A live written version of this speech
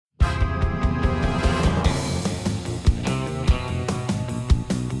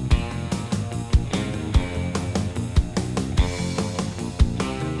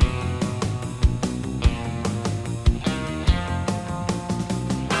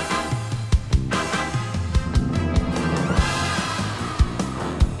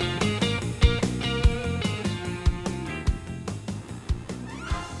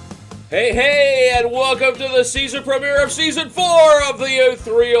Hey, hey, and welcome to the season premiere of Season 4 of the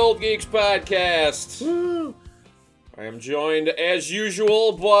Three Old Geeks podcast. Woo. I am joined, as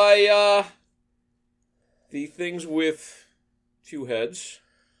usual, by, the things with two heads.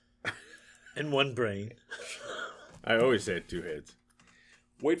 And one brain. I always say two heads.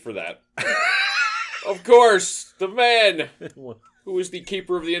 Wait for that. Of course, the man who is the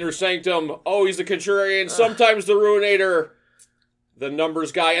keeper of the inner sanctum, always the contrarian, sometimes the ruinator, the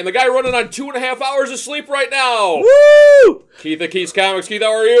numbers guy, and the guy running on 2.5 hours of sleep right now. Woo! Keith of Keith's Comics. Keith,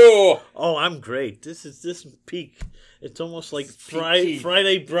 how are you? Oh, I'm great. This peak. It's almost like Friday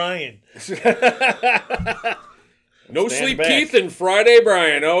Brian. No Stand sleep back. Keith and Friday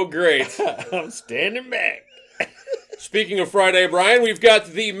Brian. Oh, great. I'm standing back. Speaking of Friday Brian, we've got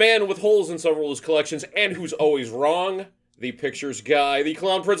the man with holes in several of his collections and who's always wrong, the pictures guy, the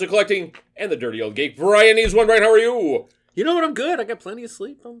clown prince of collecting, and the dirty old geek. Brian needs one, right? How are you? You know what? I'm good. I got plenty of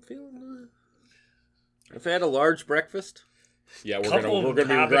sleep. I'm feeling. I've had a large breakfast. Yeah, we're Couple gonna of be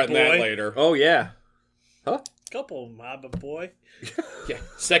Hobbit regretting that boy. later. Oh yeah. Huh? Couple of Hobbit boy. Yeah,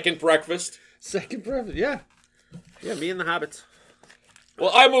 second breakfast. Second breakfast. Yeah. Yeah. Me and the hobbits.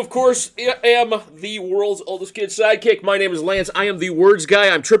 Well, I'm, of course, am the world's oldest kid sidekick. My name is Lance. I am the words guy.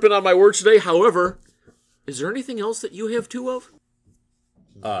 I'm tripping on my words today. However, is there anything else that you have two of?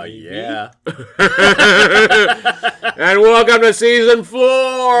 Yeah. And welcome to Season 4!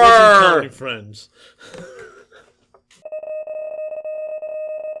 Wasn't counting friends.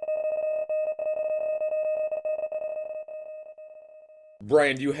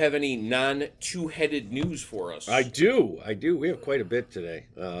 Brian, do you have any non-two-headed news for us? I do. We have quite a bit today.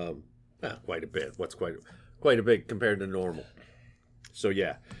 Not quite a bit. What's quite a bit compared to normal. So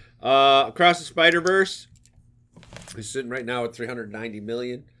yeah. Across the Spider-Verse is sitting right now at 390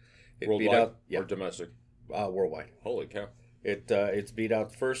 million. It Worldwide beat out, or domestic? worldwide. Holy cow. It's beat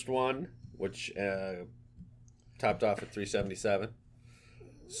out the first one, which topped off at 377.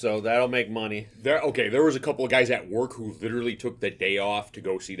 So that'll make money. There was a couple of guys at work who literally took the day off to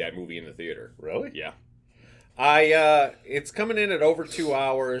go see that movie in the theater. Really? Yeah. It's coming in at over 2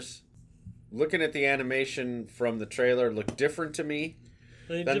 hours. Looking at the animation from the trailer, looked different to me.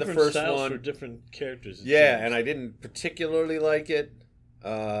 Then Then the different first styles one- for different characters. it Yeah, seems. and I didn't particularly like it.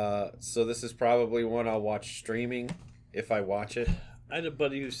 So this is probably one I'll watch streaming if I watch it. I had a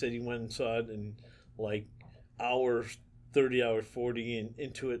buddy who said he went and saw it in like hour 30, hour 40, and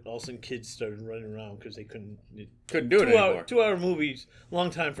into it, all of a sudden kids started running around because they couldn't. Couldn't do it anymore. 2 hour movies, long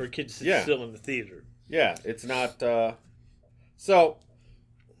time for a kid to sit Yeah. still in the theater. Yeah, it's not. So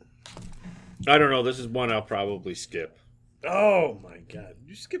I don't know. This is one I'll probably skip. Oh my God!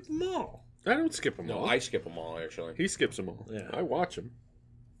 You skip them all. I don't skip them No, all. I skip them all, actually. He skips them all. Yeah. I watch them.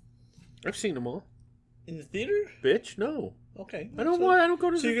 I've seen them all. In the theater? Bitch, no. Okay. I don't want. I don't go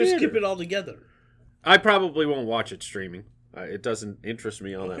to So the you're gonna theater. skip it all together? I probably won't watch it streaming. It doesn't interest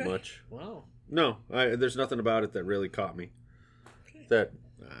me all that Okay. much. Wow. No, there's nothing about it that really caught me. Okay. That.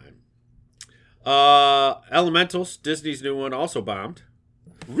 Elementals, Disney's new one, also bombed.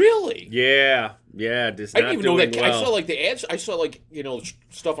 Really? Yeah, it's I not didn't even know that. doing I well. saw like the ads. I saw like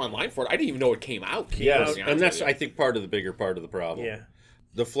stuff online for it. I didn't even know it came out. Yes, To be honest and that's with you. I think part of the bigger part of the problem. Yeah.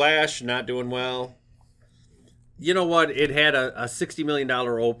 The Flash not doing well. You know what? It had a $60 million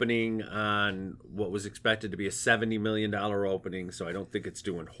opening on what was expected to be a $70 million opening, so I don't think it's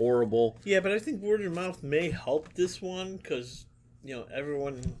doing horrible. Yeah, but I think word of mouth may help this one because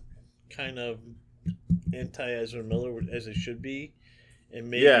everyone kind of anti Ezra Miller as it should be, and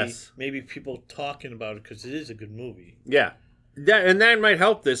maybe people talking about it because it is a good movie. Yeah. That might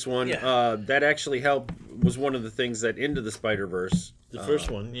help this one. Yeah. That actually was one of the things that Into the Spider-Verse. The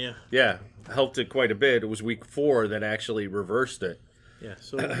first one, yeah. Yeah, helped it quite a bit. It was week 4 that actually reversed it. Yeah,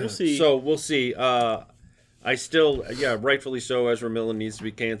 so we'll see. So we'll see. I still, rightfully so, Ezra Miller needs to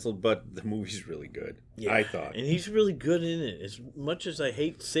be canceled, but the movie's really good, Yeah. I thought. And he's really good in it, as much as I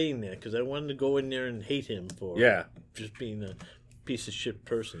hate saying that, because I wanted to go in there and hate him for just being a piece of shit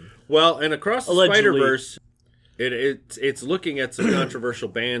person. Well, and Across the Allegedly. Spider-Verse, it's looking at some controversial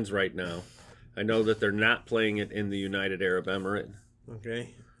bans right now. I know that they're not playing it in the United Arab Emirates. Okay?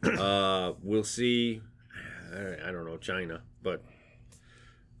 We'll see. I don't know, China, but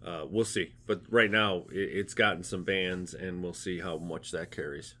we'll see. But right now, it's gotten some bans, and we'll see how much that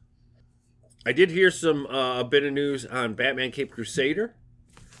carries. I did hear a bit of news on Batman Cape Crusader,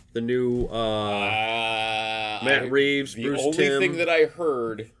 the new Matt Reeves, The Bruce only Timm. thing that I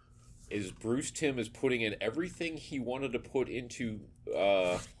heard is Bruce Timm is putting in everything he wanted to put into.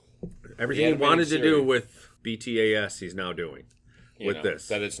 Everything he animated wanted to do series. with BTAS, he's now doing. with this.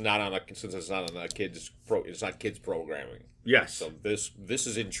 That it's not on since it's not on it's not kids programming. Yes. So this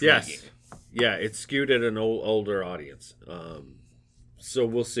is intriguing. Yes. Yeah, it's skewed at an older audience. So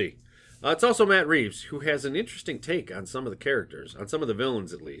we'll see. It's also Matt Reeves, who has an interesting take on some of the characters, on some of the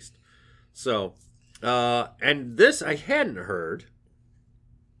villains at least. So, and this I hadn't heard,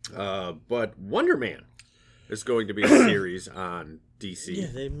 but Wonder Man is going to be a series on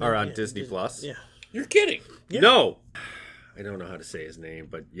DC or on Disney Plus. Yeah, you're kidding? Yeah. No, I don't know how to say his name,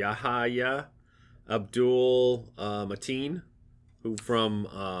 but Yahya Abdul Mateen, who from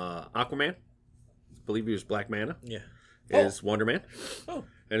Aquaman, I believe he was Black Manta. Yeah, is Wonder Man. Oh.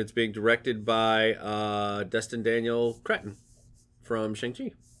 And it's being directed by Destin Daniel Cretton from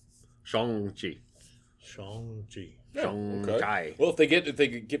Shang-Chi. Shang-Chi. Yeah, Shang-Chi. okay. Well, if they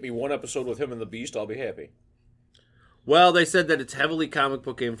get me one episode with him and the Beast, I'll be happy. Well, they said that it's heavily comic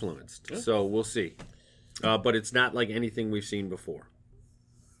book influenced, so we'll see. But it's not like anything we've seen before.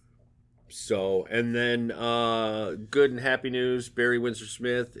 So, and then good and happy news, Barry Windsor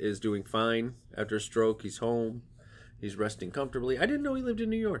Smith is doing fine after a stroke. He's home. He's resting comfortably. I didn't know he lived in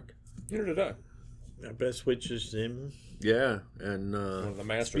New York. Neither did I. Our best wishes to him. Yeah, and one of the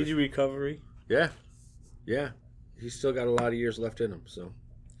masters. Speedy recovery. Yeah. He's still got a lot of years left in him. So,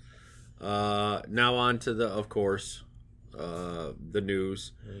 now on to of course, the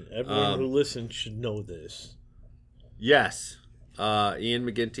news. Everyone who listens should know this. Yes, Ian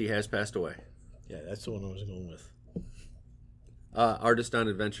McGinty has passed away. Yeah, that's the one I was going with. Artist on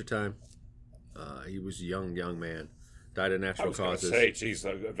Adventure Time. He was a young man. Died of natural causes. I was going to say,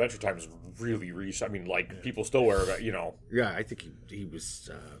 Adventure Time is really recent. I mean, people still wear it, Yeah, I think he was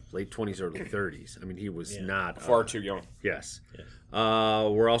late 20s, early 30s. I mean, he was not... far too young. Yes.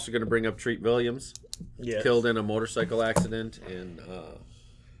 We're also going to bring up Treat Williams. Yes. Killed in a motorcycle accident in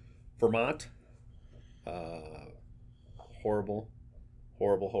Vermont. Horrible.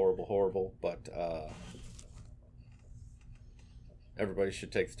 But everybody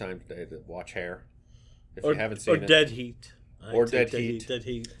should take the time today to watch Hair. If you haven't seen it. Or Dead Heat. Dead Heat. Dead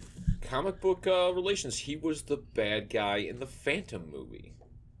Heat. Comic book relations. He was the bad guy in the Phantom movie.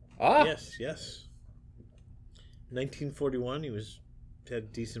 Yes. 1941, he had a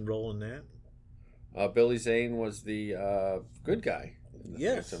decent role in that. Billy Zane was the good guy in the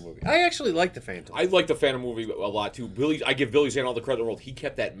Yes. Phantom movie. I actually like the Phantom. I like the Phantom movie a lot too. I give Billy Zane all the credit in the world. He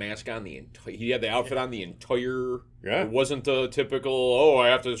kept that mask on the entire. He had the outfit on the entire. Yeah. It wasn't the typical. I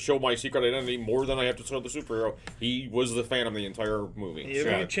have to show my secret identity more than I have to show the superhero. He was the Phantom the entire movie. You ever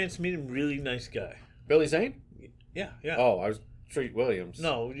get a chance to meet him? Really nice guy. Billy Zane? Yeah. Oh, I was Treat Williams.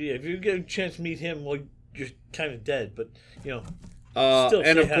 No, yeah. If you get a chance to meet him, well, you're kind of dead, but still.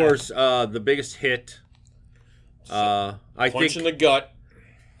 And of say hi. course, the biggest hit. I Punch think in the gut.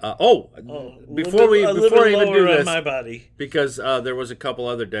 before I even do this, my body. because there was a couple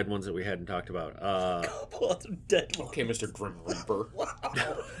other dead ones that we hadn't talked about. Couple other dead ones. Okay, Mr. Grim Reaper.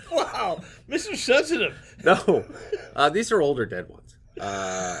 Wow, Mr. Sensitive. No, these are older dead ones.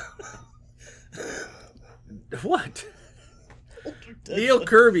 What? Neil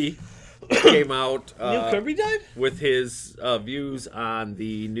Kirby came out. Neil Kirby died? With his views on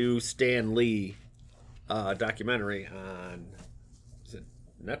the new Stan Lee documentary on.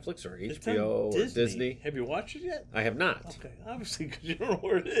 Netflix or HBO or Disney. Have you watched it yet? I have not. Okay, obviously because you don't know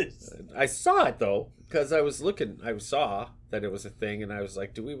where it is. I saw it though because I was looking. I saw that it was a thing, and I was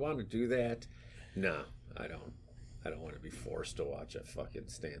like, "Do we want to do that?" No, I don't. I don't want to be forced to watch a fucking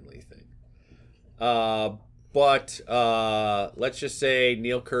Stan Lee thing. But let's just say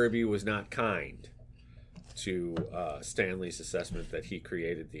Neil Kirby was not kind to Stan Lee's assessment that he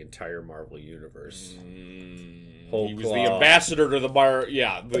created the entire Marvel universe. He was the ambassador to the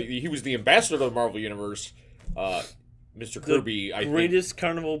he was the ambassador to the Marvel universe. Mr. Kirby, the greatest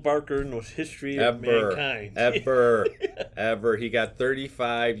carnival barker in the history of mankind. Ever. He got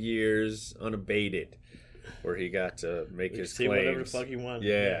 35 years unabated, where he got to make his say claims. whatever the fuck he wanted.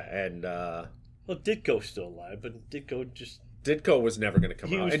 Yeah, and well, Ditko's still alive, but Ditko was never going to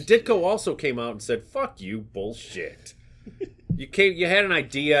come out, and Ditko also came out and said, "Fuck you, bullshit." You had an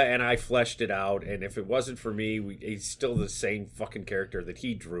idea, and I fleshed it out. And if it wasn't for me, he's still the same fucking character that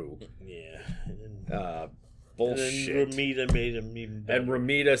he drew. Yeah. Bullshit. And then Romita made him even better. And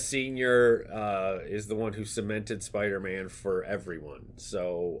Romita Sr. Is the one who cemented Spider-Man for everyone.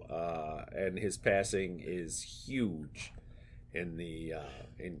 So, and his passing is huge in the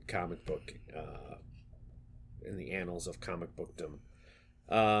in comic book, in the annals of comic bookdom.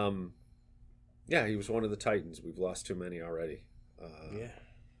 Yeah, he was one of the Titans. We've lost too many already. Yeah.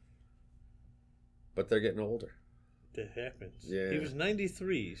 But they're getting older. That happens. Yeah. He was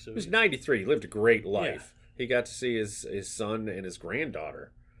 93. So he was 93. He lived a great life. He got to see his son and his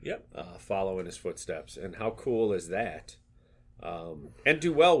granddaughter Yep. follow in his footsteps. And how cool is that? And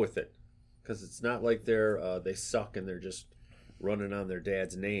do well with it. Because it's not like they suck and they're just running on their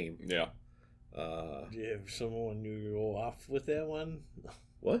dad's name. Yeah. Uh, Do you have someone you go off with that one?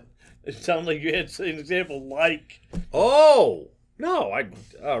 what? It sounded like you had an example like. Oh! No,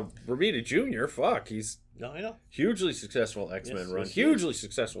 Romita Jr., fuck, he's No, I know. hugely successful X-Men Yes, run, yes, hugely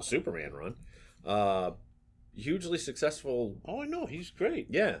successful Superman run, hugely successful, Oh, I know. He's great.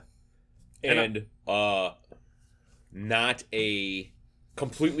 yeah. And not a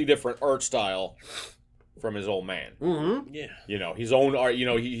completely different art style from his old man. Mm-hmm. Yeah. You know, his own art. You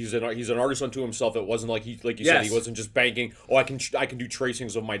know, he's an artist unto himself. It wasn't like like you said, Yes. he wasn't just banking. Oh, I can do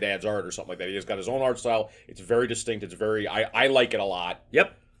tracings of my dad's art or something like that. He has got his own art style. It's very distinct. It's very. I like it a lot.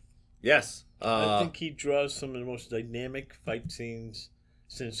 Yep. Yes. I think he draws some of the most dynamic fight scenes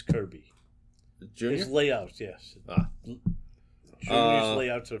since Kirby. Junior? His layouts, yes. Ah. Junior's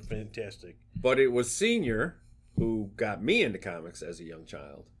layouts are fantastic. But it was Senior who got me into comics as a young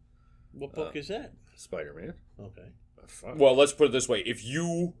child. What book is that? Spider-Man. Okay. Fuck. Well, let's put it this way: if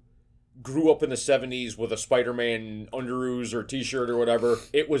you grew up in the '70s with a Spider-Man underoos or T-shirt or whatever,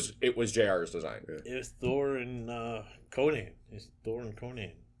 it was JR's design. It's Thor and Conan. It's Thor and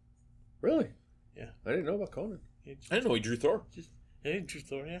Conan. Really? Yeah. I didn't know about Conan. I didn't know he drew Thor. Drew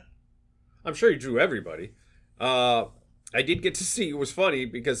Thor, yeah. I'm sure he drew everybody. I did get to see. It was funny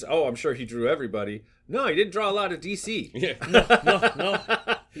because I'm sure he drew everybody. No, he didn't draw a lot of DC. Yeah. No.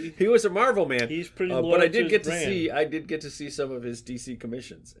 He was a Marvel man. He's pretty loyal but I to did his get to brand. see. I did get to see some of his DC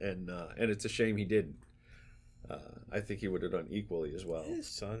commissions, and it's a shame he didn't. I think he would have done equally as well. His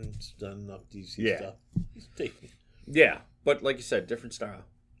son's done enough DC Yeah. stuff. He's taking. Yeah, but like you said, different style.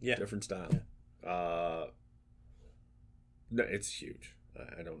 Yeah. Different style. No, it's huge.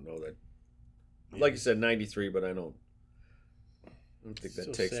 I don't know that. Like you said, 93, but I don't think that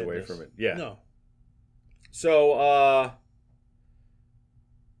Still takes away sadness. from it. Yeah. No. So,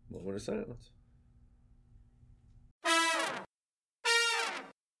 Moment of silence.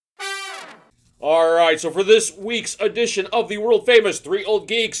 all right. So for this week's edition of the world famous Three Old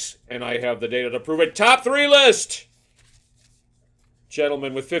Geeks, and I have the data to prove it, top 3 list.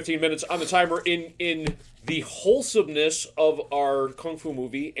 Gentlemen, with 15 minutes on the timer, in the wholesomeness of our kung fu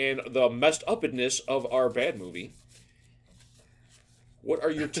movie and the messed upness of our bad movie, what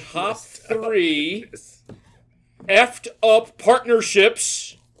are your top 3 effed up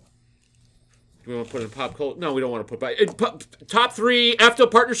partnerships? Do we want to put in pop culture? No, we don't want to put top 3 effed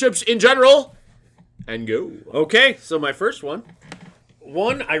up partnerships in general. And go. Okay, so my first one.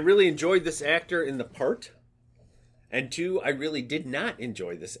 1, I really enjoyed this actor in the part. And 2, I really did not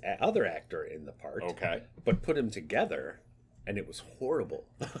enjoy this other actor in the part. Okay. But put them together, and it was horrible.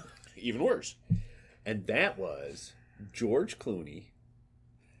 Even worse. And that was George Clooney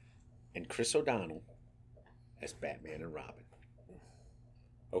and Chris O'Donnell as Batman and Robin.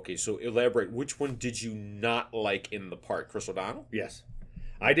 Okay, so elaborate. Which one did you not like in the part? Chris O'Donnell? Yes.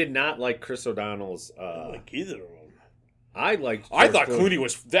 I did not like Chris O'Donnell's... I don't like either of them. I liked... I thought Clooney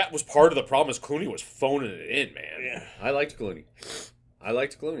was... That was part of the problem, is Clooney was phoning it in, man. Yeah. I liked Clooney. I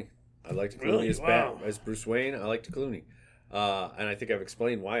liked Clooney Really? as Wow. as Bruce Wayne. I liked Clooney. And I think I've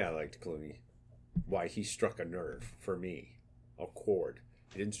explained why I liked Clooney. Why he struck a nerve for me. A chord.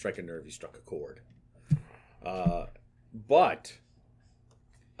 He didn't strike a nerve, he struck a chord.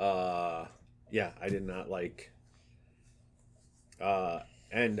 Yeah, I did not like...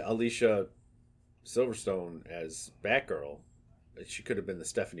 and Alicia Silverstone as Batgirl. She could have been the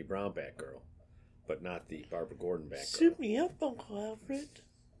Stephanie Brown Batgirl, but not the Barbara Gordon Batgirl. Suit me up, Uncle Alfred.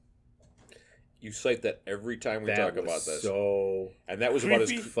 You cite that every time we talk about this. So And that was about as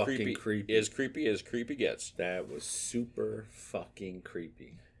creepy. Fucking creepy. as creepy gets. that was super fucking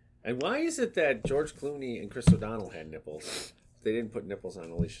creepy. And why is it that George Clooney and Chris O'Donnell had nipples? They didn't put nipples on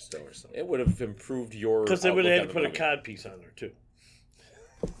Alicia Silverstone. It would have improved your... Because they would have had to outlook put a on the movie. cod piece on there, too.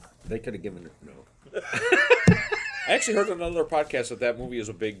 They could have given it no. I actually heard on another podcast that movie is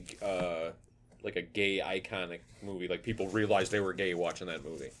a big, like a gay iconic movie. Like, people realized they were gay watching that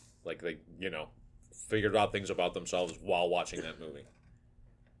movie. Like, they, figured out things about themselves while watching that movie.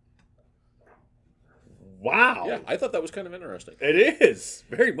 Wow. Yeah, I thought that was kind of interesting. It is.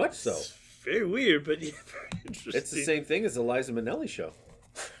 Very much so. It's very weird, but yeah, very interesting. It's the same thing as the Liza Minnelli show.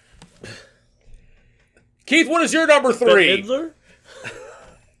 Keith, what is your number The 3? Fiddler?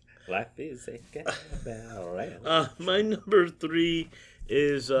 Life is a cabaret. My number 3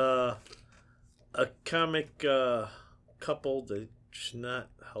 is a comic couple that's not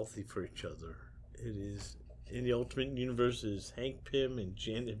healthy for each other. It is in the Ultimate Universe is Hank Pym and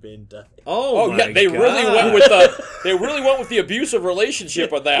Janet Van Dyne. Oh yeah, they God. really went with the abusive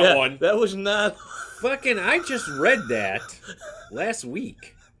relationship on that one. That was not Fucking, I just read that last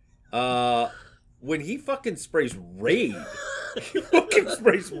week. When he fucking sprays Raid. He fucking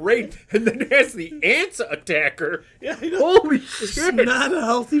sprays Raid and then has the ants attack her. Yeah, I know. Holy It's shit. not a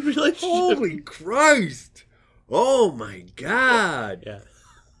healthy relationship. Holy Christ. Oh my God. Yeah.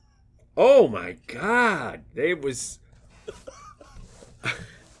 Oh my God. It was...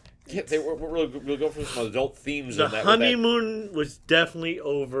 Yeah, they were really going for some adult themes The in that. honeymoon was definitely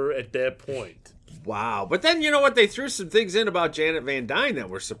over at that point. Wow. But then, you know what? They threw some things in about Janet Van Dyne that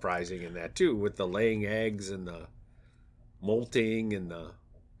were surprising in that, too, with the laying eggs and the molting and the...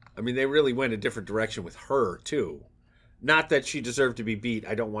 I mean, they really went a different direction with her, too. Not that she deserved to be beat.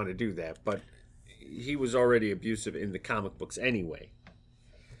 I don't want to do that. But he was already abusive in the comic books anyway.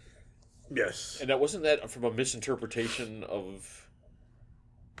 Yes. And that wasn't that from a misinterpretation of...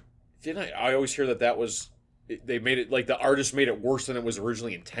 Didn't I always hear that was... They made it, like, the artist made it worse than it was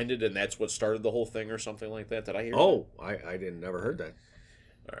originally intended, and that's what started the whole thing or something like that. Did I hear Oh, I didn't never heard that.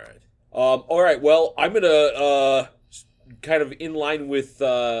 that? All right, well, I'm going to, kind of in line with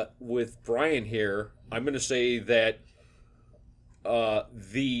Brian here, I'm going to say that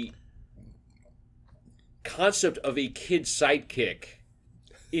the concept of a kid sidekick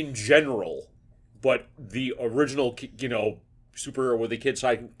in general, but the original, superhero with a kid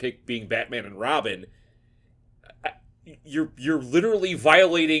sidekick being Batman and Robin, you're literally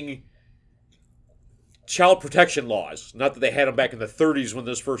violating child protection laws. Not that they had them back in the 30s when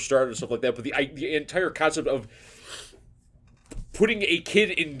this first started and stuff like that, but the entire concept of putting a kid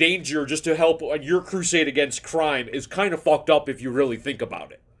in danger just to help on your crusade against crime is kind of fucked up if you really think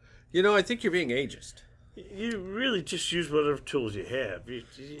about it. You know, I think you're being ageist. You really just use whatever tools you have.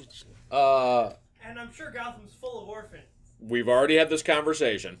 And I'm sure Gotham's full of orphans. We've already had this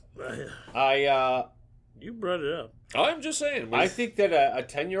conversation. You brought it up. I'm just saying. I think that a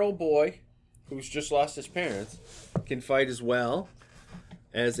 10-year-old boy who's just lost his parents can fight as well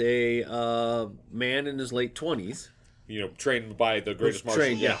as a man in his late 20s. Trained by the greatest martial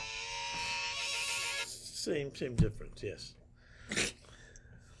Trained, yeah. Same difference, yes.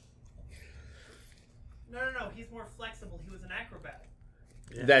 No. He's more flexible. He was an acrobat.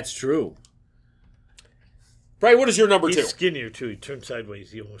 Yeah. That's true. Brian, what is your number He's two? skinnier, too. He turns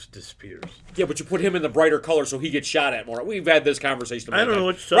sideways. He almost disappears. Yeah, but you put him in the brighter color so he gets shot at more. We've had this conversation. I don't know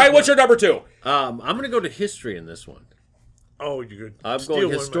what you're talking Brian, what's your number two? I'm going to go to history in this one. Oh, you're good. I'm Steal going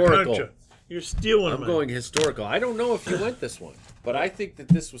one of mine, historical. aren't you? You're stealing I'm mine. going historical. I don't know if you went this one, but I think that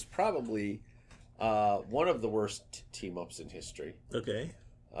this was probably one of the worst team-ups in history. Okay.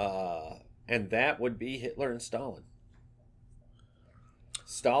 And that would be Hitler and Stalin.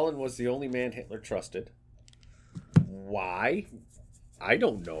 Stalin was the only man Hitler trusted. Why? I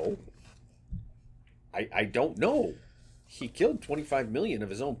don't know. I don't know. He killed 25 million of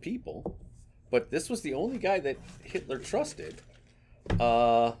his own people, but this was the only guy that Hitler trusted.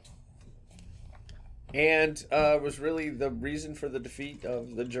 And was really the reason for the defeat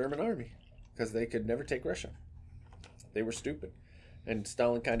of the German army, because they could never take Russia. They were stupid. And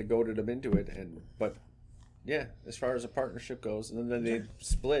Stalin kind of goaded them into it. But yeah, as far as a partnership goes, and then they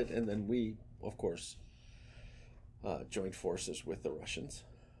split, and then we, of course, joined forces with the Russians.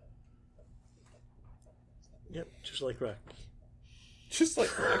 Yep, just like Rocky. Just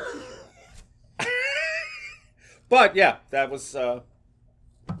like Rocky. But yeah, that was...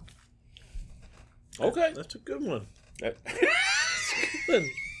 Okay. That's a good one. Good.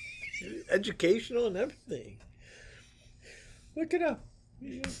 Educational and everything. Look it up.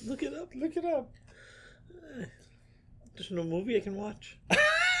 Look it up. Look it up. There's no movie I can watch.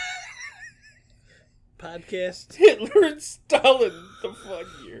 Podcast. Hitler and Stalin, the fun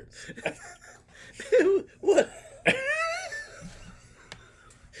years. What?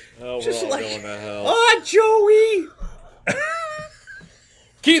 Oh, we're Just all like- going to hell. Oh, Joey!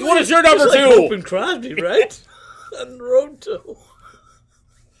 Keith, what is your number Just like two? Hope and Crosby, right? On the road to...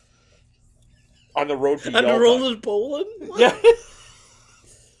 On the road to On the Yalta. road to Poland? What? Yeah.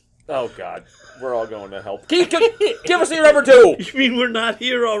 Oh, God. We're all going to hell. Keith, give us your number two. You mean we're not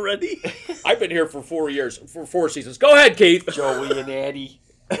here already? I've been here for 4 years, for 4 seasons. Go ahead, Keith. Joey and Addie.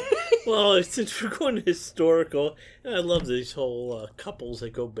 Well, since we're going historical, and I love these whole couples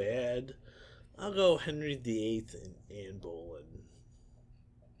that go bad, I'll go Henry VIII and Anne Boleyn.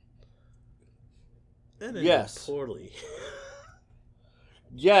 That ended Yes. poorly.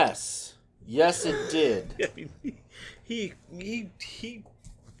 Yes. Yes, it did. I mean, he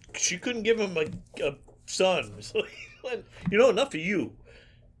she couldn't give him a son, so he went, enough of you.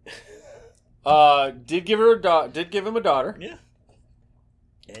 Did give him a daughter. Yeah.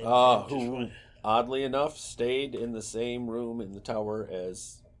 Who, oddly enough, stayed in the same room in the tower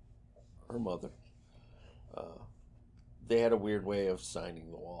as her mother. They had a weird way of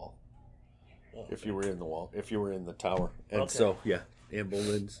signing the wall. If you were in the tower, and so yeah, Anne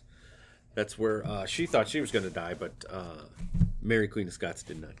Boleyn's. That's where she thought she was going to die, but Mary Queen of Scots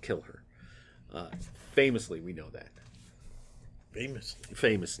did not kill her. Famously, we know that.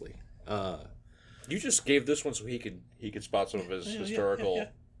 Famously. You just gave this one so he could spot some of his historical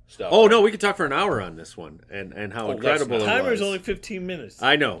stuff. Oh no, we could talk for an hour on this one and how incredible it was. The timer's only 15 minutes.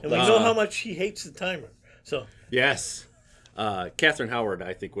 I know, and we know how much he hates the timer. So yes. Catherine Howard,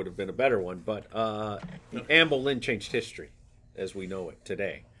 I think, would have been a better one, but Anne Boleyn changed history as we know it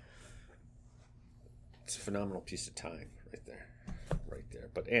today. It's a phenomenal piece of time right there.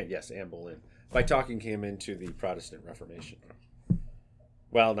 But Anne Boleyn, by talking him into the Protestant Reformation.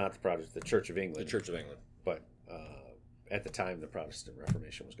 Well, not the Protestant, the Church of England. The Church of England. But at the time the Protestant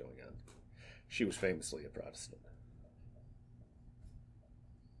Reformation was going on, she was famously a Protestant.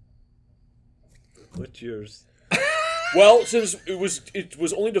 What's yours? Well, since it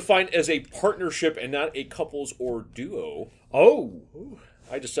was only defined as a partnership and not a couples or duo,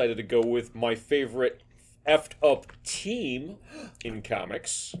 I decided to go with my favorite effed up team in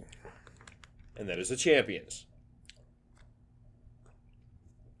comics, and that is the Champions.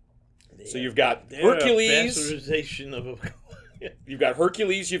 So you've got Hercules. You've got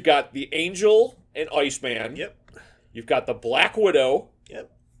Hercules. You've got the Angel and Iceman. Yep. You've got the Black Widow. Yep.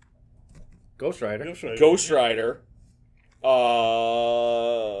 Ghost Rider. Ghost Rider.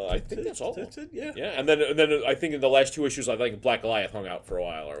 I think that's all. That's it. Yeah. Yeah, and then I think in the last two issues, I think Black Goliath hung out for a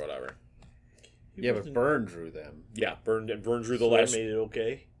while or whatever. Yeah, but Byrne drew them. Yeah, Byrne drew the last. Made it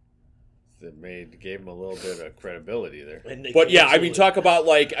okay. That gave him a little bit of credibility there. But yeah, I mean, talk about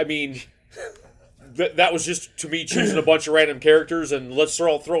that was just to me choosing a bunch of random characters and let's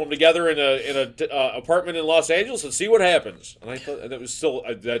throw them together in a apartment in Los Angeles and see what happens. And I thought that was still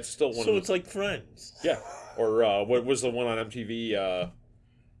that's still one. So it's like Friends. Yeah, or what was the one on MTV,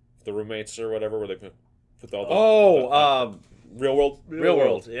 the roommates or whatever, where they put all the Real World. Real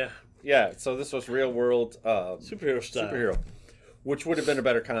World. Yeah. Yeah. So this was Real World superhero style. Superhero, which would have been a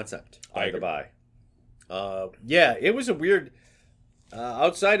better concept. By the by. Yeah, it was a weird.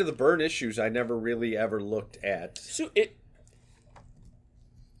 Outside of the Byrne issues, I never really ever looked at. So it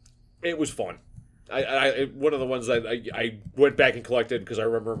was fun. I one of the ones I went back and collected because I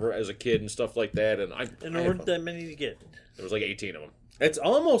remember as a kid and stuff like that, and there weren't that many to get. There was like 18 of them. It's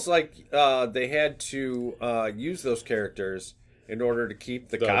almost like they had to use those characters in order to keep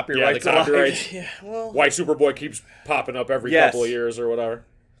the copyrights. Yeah, the copyrights. Yeah, well, why Superboy keeps popping up every couple of years or whatever.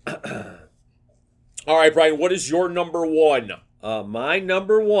 All right, Brian, what is your number one? My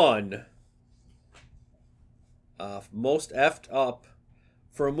number one, most effed up,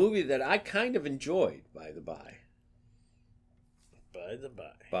 for a movie that I kind of enjoyed, by the by.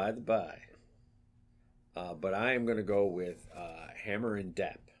 But I am going to go with Hammer and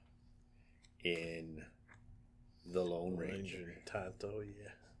Depp in The Lone Ranger. Tonto,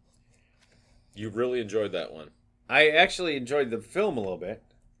 yeah. You really enjoyed that one. I actually enjoyed the film a little bit.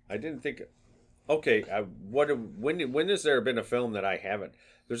 I didn't think... Okay, when has there been a film that I haven't?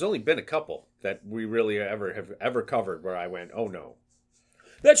 There's only been a couple that we really have ever covered where I went, oh no.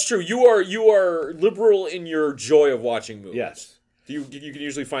 That's true. You are liberal in your joy of watching movies. Yes. You can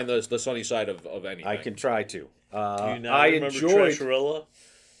usually find the sunny side of anything. I can try to. I enjoyed Trasharella.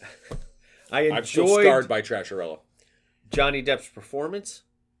 I'm still scarred by Trasharella. Johnny Depp's performance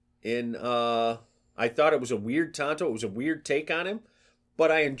in. I thought it was a weird Tonto. It was a weird take on him,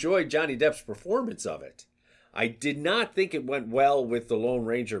 but I enjoyed Johnny Depp's performance of it. I did not think it went well with the Lone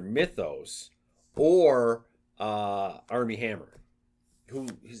Ranger mythos or Armie Hammer, who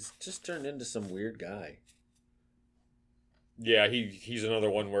he's just turned into some weird guy. Yeah, he's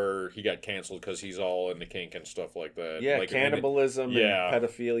another one where he got canceled because he's all into kink and stuff like that. Yeah, like cannibalism and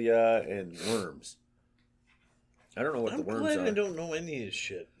pedophilia and worms. I don't know what the worms are. I'm glad I don't know any of this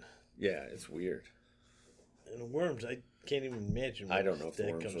shit. Yeah, it's weird. And the worms, I can't even imagine. I don't know if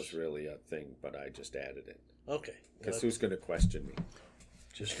worms was really a thing, but I just added it. Okay. Because who's going to question me?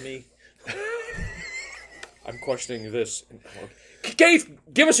 Just me. I'm questioning this. Keith,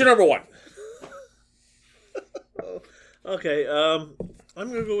 give us your number one. Okay, I'm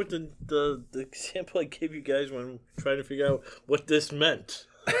gonna go with the example I gave you guys when I'm trying to figure out what this meant.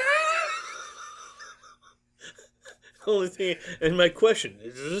 Only thing, and my question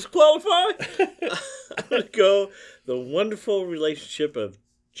is, does this qualify? I'm gonna go the wonderful relationship of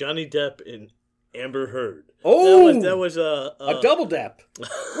Johnny Depp and Amber Heard. Oh, that was a double dap.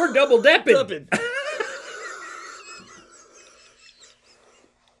 We're double dapping.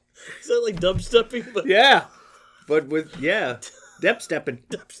 Is that like dubstepping? But Yeah, but with dep stepping.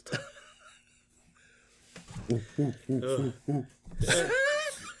 I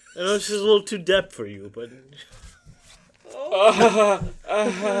know this is a little too depth for you, but don't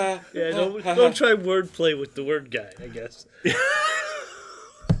try wordplay with the word guy, I guess.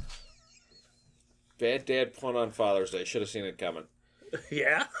 Bad dad pun on Father's Day. Should have seen it coming.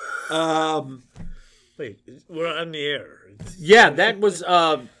 Yeah. Wait, we're on the air. Yeah, that was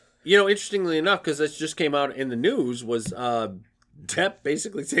interestingly enough, because this just came out in the news, was Depp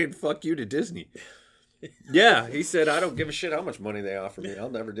basically saying "fuck you" to Disney. Yeah, he said, "I don't give a shit how much money they offer me. I'll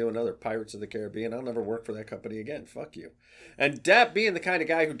never do another Pirates of the Caribbean. I'll never work for that company again. Fuck you." And Depp, being the kind of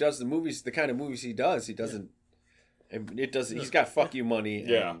guy who does the kind of movies he doesn't. He's got fuck you money.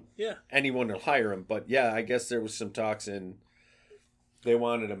 And anyone will hire him. But yeah, I guess there was some talks and they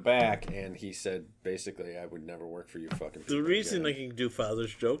wanted him back, and he said basically, "I would never work for you fucking people." The reason I can do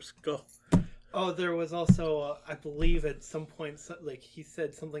father's jokes, go. Oh, there was also, I believe, at some point, like he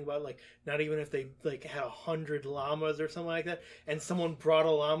said something about like not even if they like had 100 llamas or something like that, and someone brought a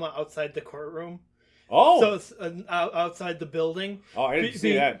llama outside the courtroom. Oh, so it's outside the building. Oh, I didn't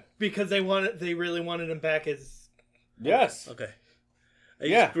see that because they really wanted him back as. Yes. Okay.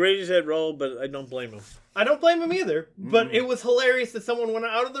 He's great as that role, but I don't blame him. I don't blame him either. But it was hilarious that someone went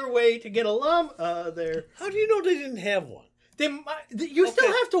out of their way to get a llama there. How do you know they didn't have one? You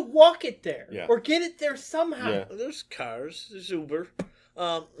still have to walk it there or get it there somehow. Yeah. There's cars. There's Uber.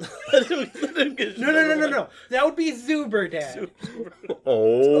 No. That would be Zuber, Dad.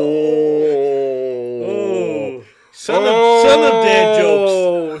 Oh. Son of dad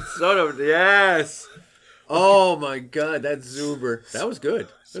jokes. Yes. Oh my God, that's Zuber. That was good.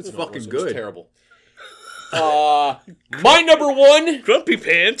 That's fucking good. It was terrible. My number one, Grumpy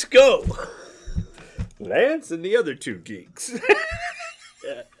Pants, go. Lance and the other two geeks.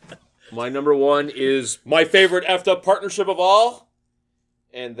 My number one is my favorite effed up partnership of all,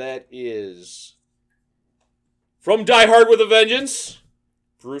 and that is from Die Hard with a Vengeance,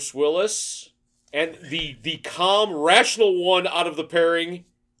 Bruce Willis, and the calm, rational one out of the pairing,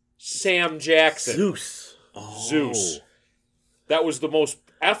 Sam Jackson. Zeus. That was the most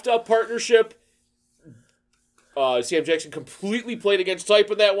effed up partnership. Sam Jackson completely played against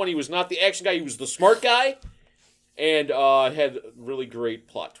type in that one. He was not the action guy. He was the smart guy. And had a really great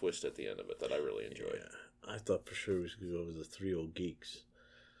plot twist at the end of it that I really enjoyed. Yeah, I thought for sure we was going to go with the 3 old geeks.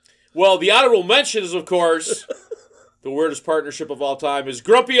 Well, the honorable mention is, of course, the weirdest partnership of all time is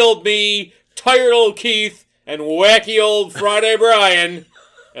Grumpy Old Me, Tired Old Keith, and Wacky Old Friday Brian.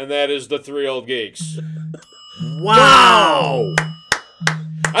 And that is the 3 old geeks. Wow!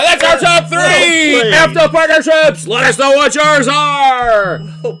 And that's our top 3 effed up partnerships. Let us know what yours are.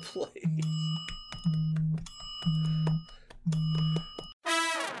 Well played.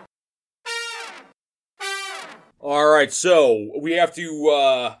 All right, so we have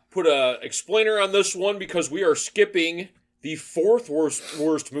to put a explainer on this one because we are skipping the 4th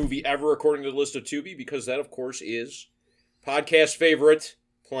worst movie ever according to the list of Tubi, because that, of course, is podcast favorite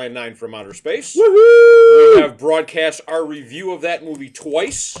Plan 9 from Outer Space. Woohoo! We have broadcast our review of that movie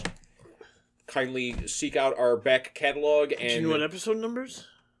twice. Kindly seek out our back catalog. Do you know what episode numbers?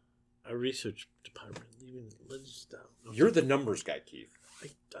 Our research department even let us down. Okay. You're the numbers guy, Keith.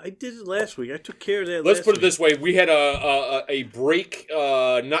 I did it last week. I took care of that. Let's put it this way: we had a break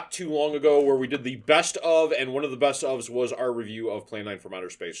not too long ago where we did the best of, and one of the best ofs was our review of Plan 9 from Outer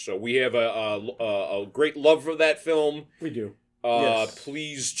Space. So we have a great love for that film. We do. Yes.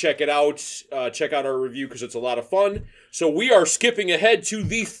 Please check it out. Check out our review because it's a lot of fun. So we are skipping ahead to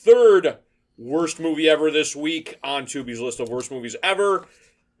the 3rd worst movie ever this week on Tubi's list of worst movies ever.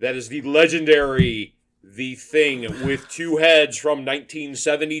 That is the legendary The Thing with Two Heads from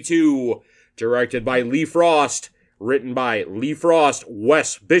 1972, directed by Lee Frost, written by Lee Frost,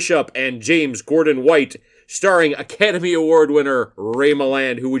 Wes Bishop, and James Gordon White, starring Academy Award winner Ray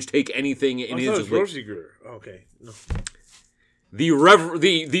Milland, who would take anything in his... I thought it was Rosie Greer. Okay. No. The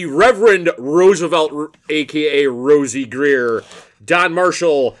Reverend Roosevelt, a.k.a. Rosie Greer, Don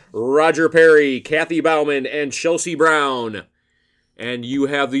Marshall, Roger Perry, Kathy Bauman, and Chelsea Brown. And you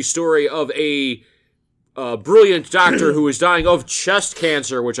have the story of a brilliant doctor who is dying of chest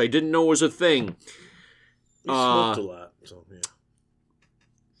cancer, which I didn't know was a thing. He smoked a lot, so yeah.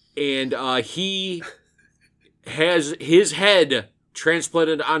 And he has his head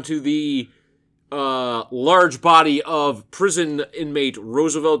transplanted onto the large body of prison inmate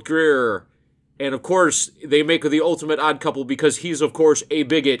Roosevelt Greer, And, of course, they make the ultimate odd couple because he's, of course, a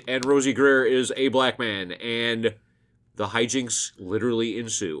bigot and Rosie Greer is a black man. And the hijinks literally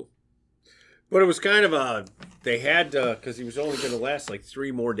ensue. But it was kind of they had to, because he was only going to last like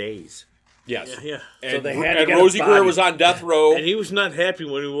 3 more days. Yes. Yeah. And, So they had to get Rosie a Greer body. was on death row. And he was not happy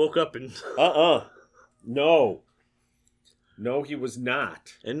when he woke up and No. No, he was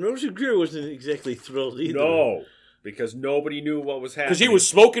not. and Rosie Greer wasn't exactly thrilled either. No. Because nobody knew what was happening. Because he was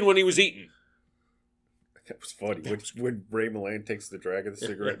smoking when he was eating. That was funny. When Ray Milland takes the drag of the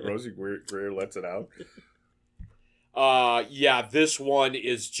cigarette and Rosie Greer lets it out. Yeah, this one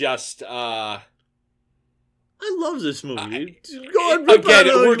is just I love this movie.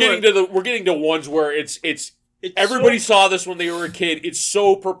 we're getting to ones where it's everybody saw this when they were a kid. It's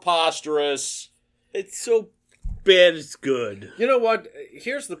so preposterous. It's so bad it's good. You know what?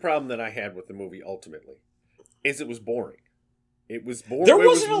 Here's the problem that I had with the movie ultimately. Is it was boring. It was boring. There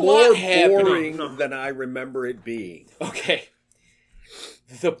wasn't a lot happening. Boring than I remember it being. Okay.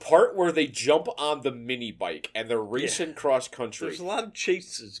 The part where they jump on the mini bike and they're racing cross country. There's a lot of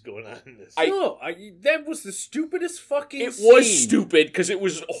chases going on in this. That was the stupidest fucking It scene. was stupid because it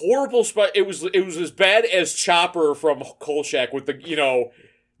was horrible. It was as bad as Chopper from Kolchak with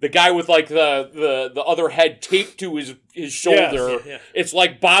the guy with like the other head taped to his shoulder. Yeah. It's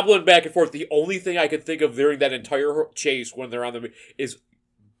like bobbling back and forth. The only thing I could think of during that entire chase when they're on the is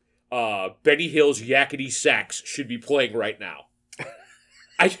Benny Hill's Yakety Sax should be playing right now.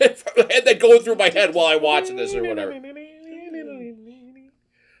 I had that going through my head while I'm watching this or whatever.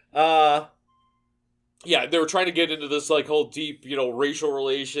 Yeah, they were trying to get into this like whole deep, racial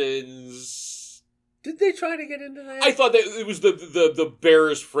relations. Did they try to get into that? I thought that it was the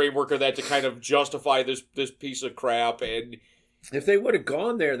barest framework of that to kind of justify this piece of crap, and if they would have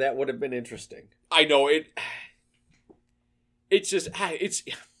gone there, that would have been interesting. I know it. It's just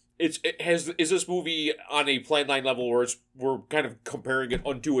is this movie on a Plan 9 level where we're kind of comparing it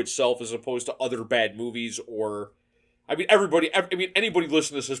unto itself as opposed to other bad movies? Or, anybody listening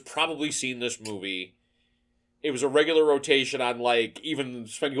to this has probably seen this movie. It was a regular rotation on like even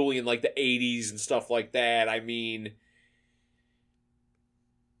Svengoolie in like the 80s and stuff like that. I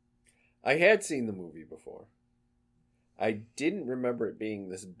had seen the movie before. I didn't remember it being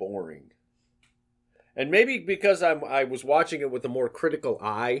this boring. And maybe because I was watching it with a more critical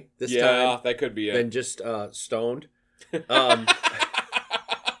eye this time. Yeah, that could be it. Than just stoned. That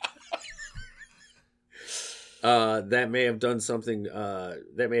may have done something.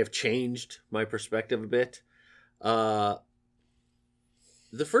 That may have changed my perspective a bit. The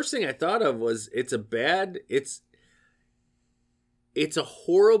first thing I thought of was it's a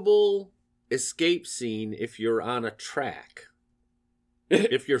horrible escape scene if you're on a track.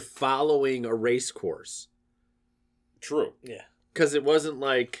 If you're following a race course. True. Yeah. Because it wasn't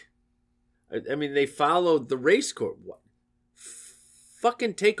like... they followed the race course. What?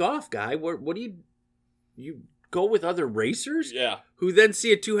 Fucking take off, guy. What do you go with other racers? Yeah. Who then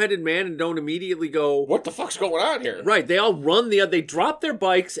see a two-headed man and don't immediately go... What the fuck's going on here? Right. They all they drop their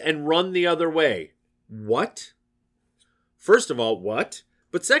bikes and run the other way. What? First of all, what?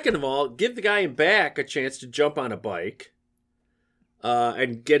 But second of all, give the guy in back a chance to jump on a bike.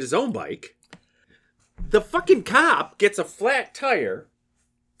 And get his own bike. The fucking cop gets a flat tire,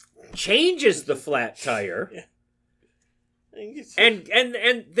 changes the flat tire, and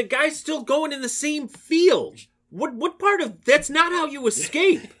the guy's still going in the same field. What part of that's not how you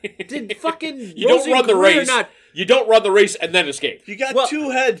escape? Did fucking you don't run the race? You don't run the race and then escape. You got two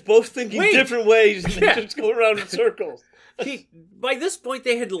heads, both thinking different ways, and they just go around in circles. By this point,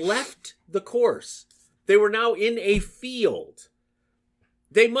 they had left the course. They were now in a field.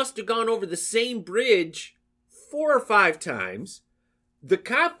 They must have gone over the same bridge 4 or 5 times. The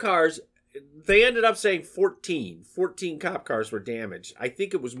cop cars, they ended up saying 14. 14 cop cars were damaged. I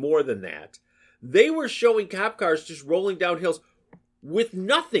think it was more than that. They were showing cop cars just rolling down hills with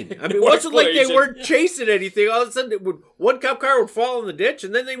nothing. It wasn't like they weren't chasing anything. All of a sudden, one cop car would fall in the ditch,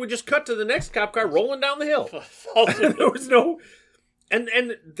 and then they would just cut to the next cop car rolling down the hill. There was no...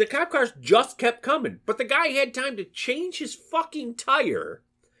 And the cop cars just kept coming. But the guy had time to change his fucking tire.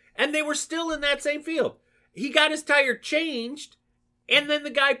 And they were still in that same field. He got his tire changed. And then the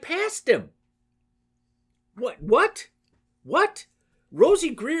guy passed him. What?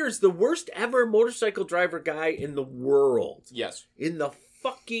 Rosie Greer is the worst ever motorcycle driver guy in the world. Yes. In the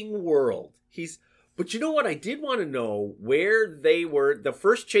fucking world. But you know what? I did want to know where they were. The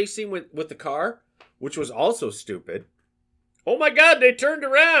first chase scene with the car, which was also stupid. Oh my God, they turned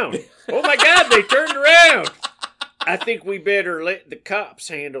around. I think we better let the cops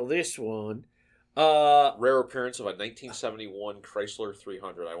handle this one. Rare appearance of a 1971 Chrysler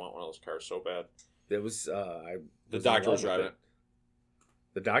 300. I want one of those cars so bad. It was the doctor was driving it.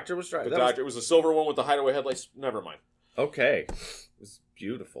 The doctor was driving. It was the silver one with the hideaway headlights. Never mind. Okay, it was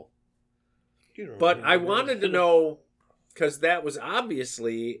beautiful. But I wanted to know, because that was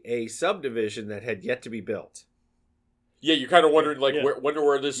obviously a subdivision that had yet to be built. Yeah, you're kind of wondering, like, wonder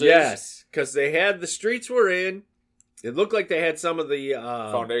where this is. Yes, because they had the streets were in. It looked like they had some of the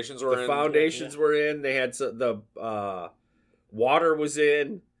foundations were in. Foundations were in. They had the water was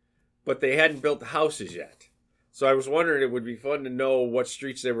in, but they hadn't built the houses yet. So I was wondering, it would be fun to know what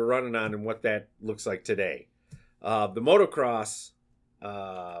streets they were running on and what that looks like today. The motocross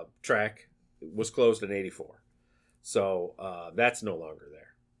track was closed in '84, so that's no longer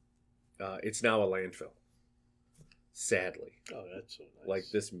there. It's now a landfill. Sadly, oh, that's so nice. Like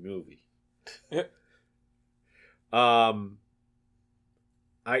this movie. You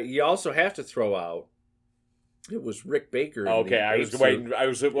also have to throw out. It was Rick Baker. Okay, I was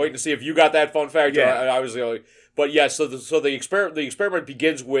waiting to see if you got that fun fact. Yeah. I was the only, but yes. So the experiment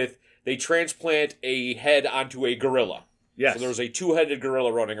begins with they transplant a head onto a gorilla. Yes. So there was a 2-headed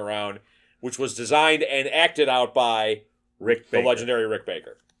gorilla running around, which was designed and acted out by the legendary Rick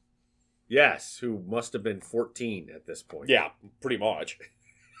Baker. Yes, who must have been 14 at this point. Yeah, pretty much.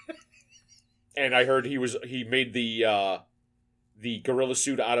 And I heard he made the gorilla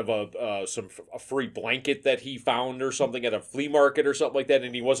suit out of a free blanket that he found or something at a flea market or something like that,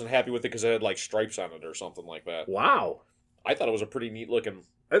 and he wasn't happy with it because it had like stripes on it or something like that. Wow, I thought it was a pretty neat looking.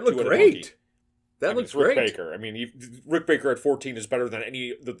 It looked great. Monkey. That looks great. Rick Baker. I mean, Rick Baker at 14 is better than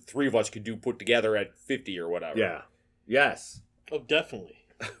any the three of us could do put together at 50 or whatever. Yeah. Yes. Oh, definitely.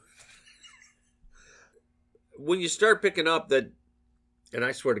 When you start picking up that, and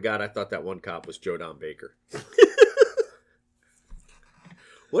I swear to God, I thought that one cop was Joe Don Baker.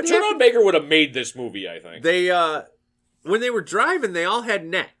 Joe Don Baker would have made this movie, I think. They, when they were driving, they all had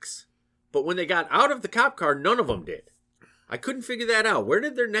necks. But when they got out of the cop car, none of them did. I couldn't figure that out. Where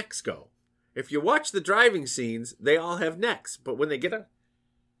did their necks go? If you watch the driving scenes, they all have necks. But when they get out,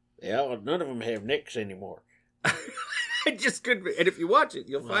 none of them have necks anymore. I just couldn't. And if you watch it,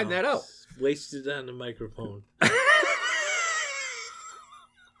 you'll find that out. Wasted on the microphone.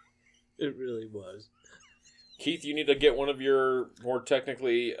 It really was. Keith, you need to get one of your more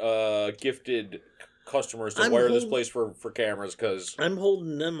technically gifted customers to wire this place for cameras, because I'm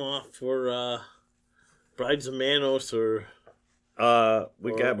holding them off for Brides of Manos or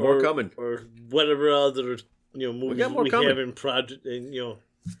we got more coming, or whatever other movies we have in project. And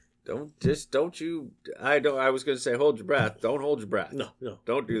don't you? I was going to say hold your breath. Don't hold your breath. No,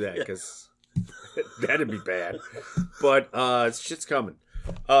 don't do that, because that'd be bad. But shit's coming.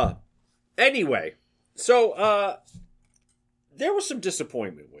 Anyway, so there was some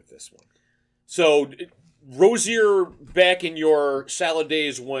disappointment with this one. So, rosier back in your salad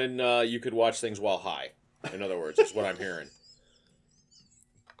days when you could watch things while high. In other words, is what I'm hearing.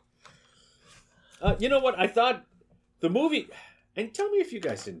 You know what? I thought the movie, and tell me if you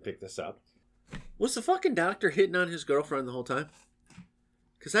guys didn't pick this up, was the fucking doctor hitting on his girlfriend the whole time?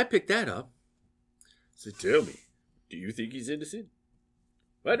 Because I picked that up. So tell me, do you think he's innocent?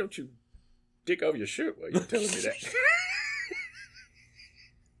 Why don't you take off your shirt while you're telling me that?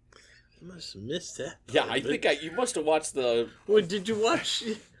 I must have missed that. Yeah, I think you must have watched the... Well, did you watch...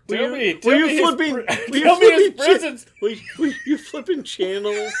 Tell me Were you flipping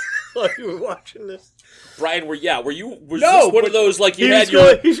channels while you were watching this? Brian, was this one of those, like, he's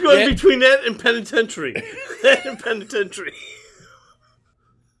going between that and Penitentiary. That and Penitentiary.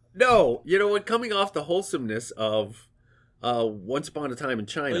 No, you know what? Coming off the wholesomeness of Once Upon a Time in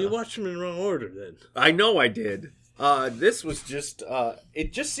China. Well, you watched them in the wrong order, then. I know I did. This was just...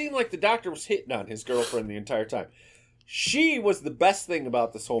 it just seemed like the doctor was hitting on his girlfriend the entire time. She was the best thing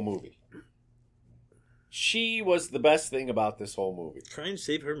about this whole movie. Trying to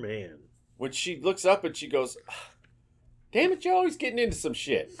save her man. When she looks up and she goes, damn it, you're always getting into some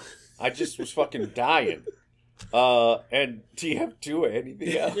shit. I just was fucking dying. And do you have to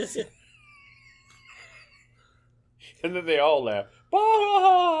anything else? And then they all laugh.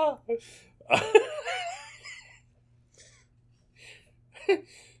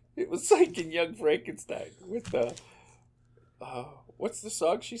 It was like in Young Frankenstein with the... what's the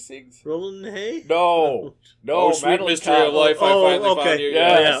song she sings? Rolling in the Hay? No. Oh, Sweet Mystery of Life, I finally found you.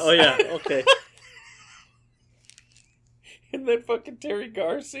 Yes. Oh, yeah, okay. And then fucking Terry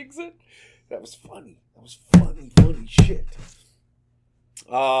Garr sings it. That was funny. That was funny shit.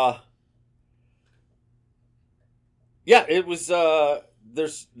 Yeah, it was,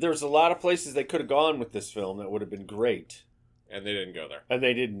 there's a lot of places they could have gone with this film that would have been great. And they didn't go there. And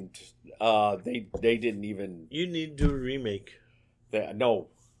they didn't. They didn't even. You need to do a remake. No.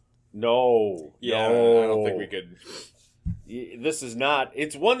 Yeah, I don't think we could. This is not.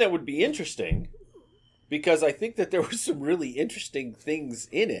 It's one that would be interesting because I think that there were some really interesting things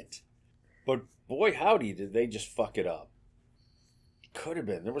in it. But boy, howdy, did they just fuck it up. Could have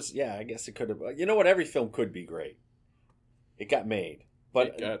been. There was. Yeah, I guess it could have. You know what? Every film could be great. It got made. But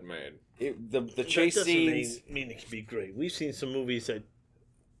it got made. The chase scenes mean it can be great. We've seen some movies that.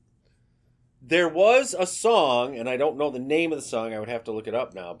 There was a song, and I don't know the name of the song. I would have to look it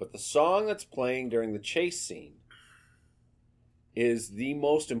up now. But the song that's playing during the chase scene is the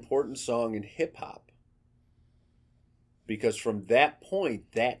most important song in hip hop, because from that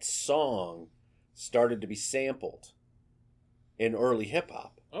point, that song started to be sampled in early hip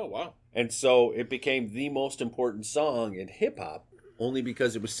hop. Oh wow! And so it became the most important song in hip hop. Only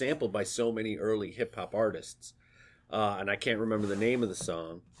because it was sampled by so many early hip hop artists. And I can't remember the name of the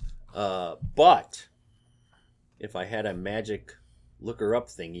song. But if I had a magic looker up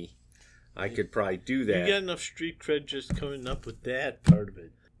thingy, I could probably do that. You got enough street cred just coming up with that part of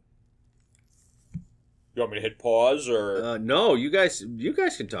it. You want me to hit pause or? No, you guys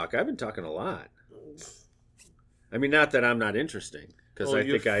can talk. I've been talking a lot. I mean, not that I'm not interesting, because I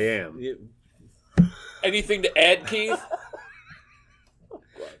think I am. Anything to add, Keith?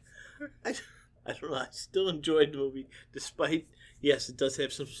 I don't know. I still enjoyed the movie, despite, yes, it does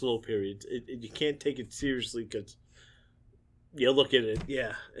have some slow periods. You can't take it seriously because, look at it.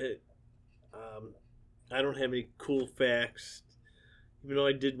 Yeah. I don't have any cool facts. Even though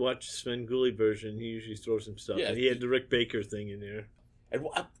I did watch the Sven Gulli version, he usually throws some stuff. Yeah, and he had the Rick Baker thing in there. And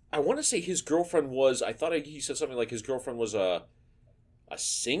I want to say his girlfriend was, I thought he said something like his girlfriend was a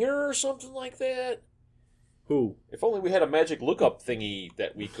singer or something like that. Who? If only we had a magic lookup thingy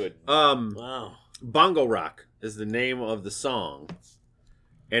that we could. Wow. Bongo Rock is the name of the song,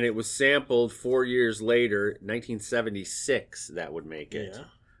 and it was sampled 4 years later, 1976. That would make it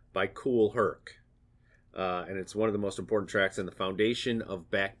by Kool Herc, and it's one of the most important tracks in the foundation of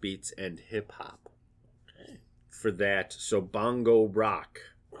backbeats and hip hop. Okay. For that, so Bongo Rock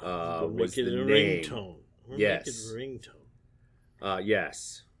was the name. Ringtone. Yes. Make it a ringtone.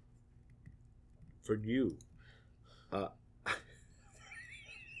 Yes. For you.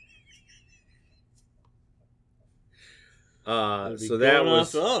 So that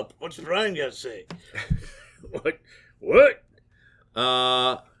was up. What's Brian got to say? What?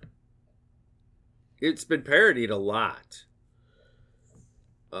 It's been parodied a lot,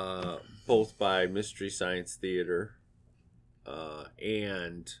 both by Mystery Science Theater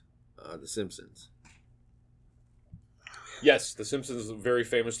and The Simpsons. Yes, The Simpsons very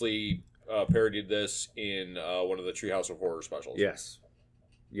famously parodied this in one of the Treehouse of Horror specials.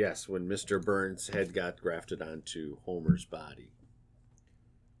 Yes, when Mr. Burns' head got grafted onto Homer's body.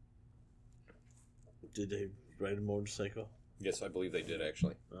 Did they ride a motorcycle? Yes, I believe they did,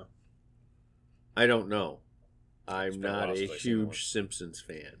 actually. Oh. I don't know. I'm not a huge Simpsons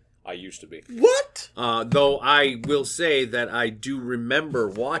fan. I used to be. What? Though I will say that I do remember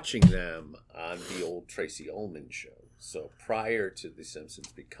watching them on the old Tracy Ullman show. So prior to The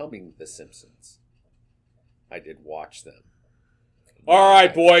Simpsons becoming The Simpsons, I did watch them. All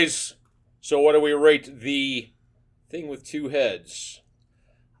right, boys. So what do we rate the thing with two heads?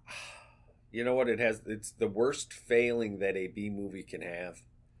 You know what it has? It's the worst failing that a B movie can have,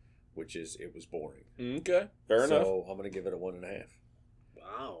 which is it was boring. Okay, fair enough. So I'm going to give it a 1.5.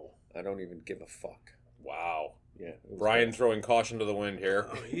 Wow. I don't even give a fuck. Wow. Yeah. Brian throwing caution to the wind here.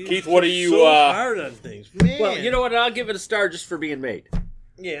 Oh, Keith, what are you... so hard on things. Man. Well, you know what? I'll give it a star just for being made.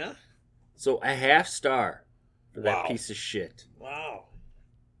 Yeah. So a half star for that piece of shit. Wow.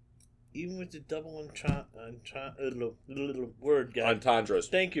 Even with the double little word guy. Entendres.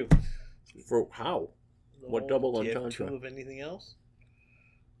 Thank you. For how? What double do you entendre? have two of anything else?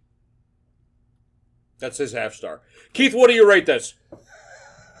 That's his half star. Keith, what do you rate this?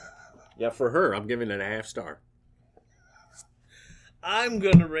 Yeah, for her, I'm giving it a half star. I'm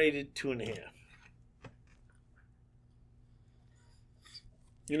gonna rate it 2.5.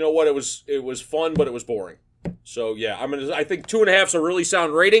 You know what? It was fun, but it was boring. So yeah, I think 2.5's a really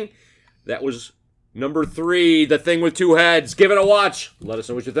sound rating. That was number 3, The Thing with Two Heads. Give it a watch. Let us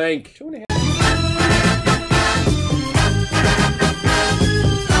know what you think. 2.5.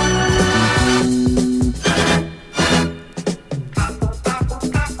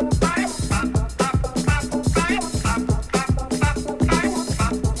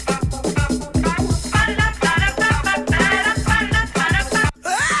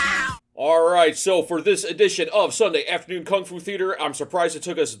 All All right, so for this edition of Sunday Afternoon Kung Fu Theater, I'm surprised it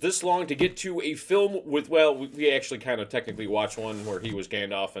took us this long to get to a film with, well, we actually kind of technically watched one where he was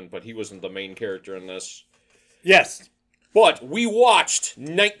Gandalf, but he wasn't the main character in this. Yes. But we watched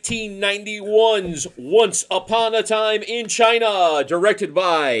 1991's Once Upon a Time in China, directed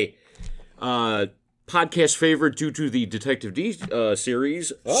by podcast favorite due to the Detective D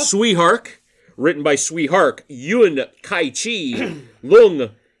series, Sui Hark, written by Sui Hark, Yun Kai-chi,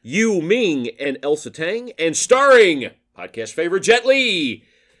 Lung Yu Ming, and Elsa Tang, and starring podcast favorite Jet Li.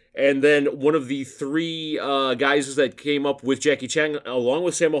 And then one of the three guys that came up with Jackie Chan, along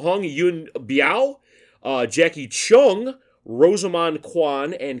with Sammo Hung, Yun Biao, Jackie Chung, Rosamund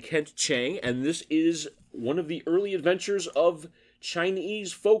Kwan, and Kent Chang. And this is one of the early adventures of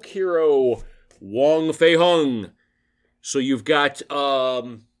Chinese folk hero Wong Fei Hung. So you've got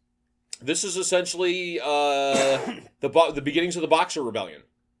this is essentially the beginnings of the Boxer Rebellion.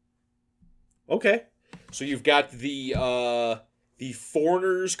 Okay. So you've got the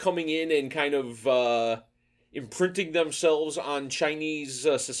foreigners coming in and kind of imprinting themselves on Chinese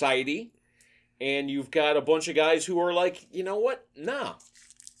society, and you've got a bunch of guys who are like, you know what, nah.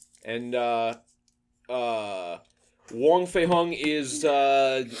 And Wong Fei Hung is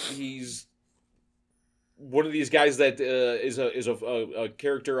he's one of these guys that is a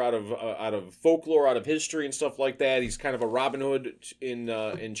character out of folklore, out of history and stuff like that. He's kind of a Robin Hood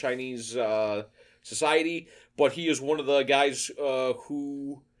in Chinese society, but he is one of the guys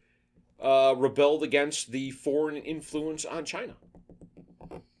who rebelled against the foreign influence on China.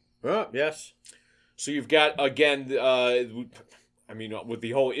 Yes. So you've got, again, with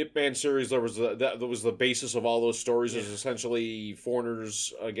the whole Ip Man series, that was the basis of all those stories, is essentially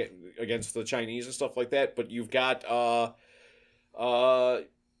foreigners against the Chinese and stuff like that. But you've got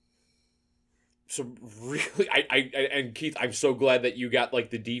some really, and Keith, I'm so glad that you got like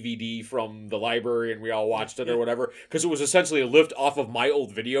the DVD from the library and we all watched it or whatever, because it was essentially a lift off of my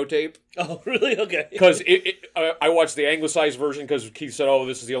old videotape. Oh, really? Okay. Because I watched the anglicized version because Keith said, "Oh,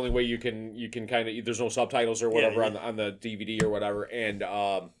 this is the only way you can kind of, there's no subtitles or whatever on the DVD or whatever." And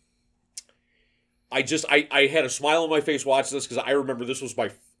I had a smile on my face watching this because I remember this was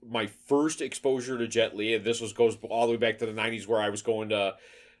my first exposure to Jet Li, and this goes all the way back to the 90s where I was going to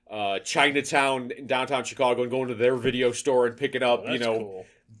Chinatown in downtown Chicago and going to their video store and picking up, cool.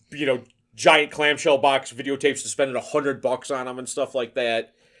 Giant clamshell box videotapes and spending $100 on them and stuff like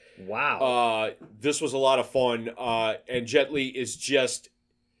that. Wow. This was a lot of fun. And Jet Li is just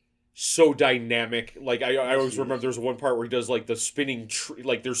so dynamic. Like I always remember there's one part where he does like the spinning,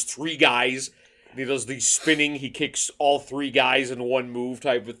 like there's three guys and he does the spinning. He kicks all three guys in one move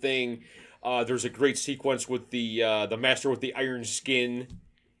type of thing. There's a great sequence with the master with the iron skin.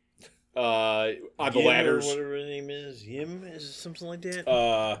 On the ladders, or whatever his name is, Yim, is it something like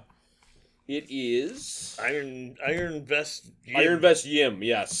that? It is Iron Vest. Yim. Iron Vest Yim,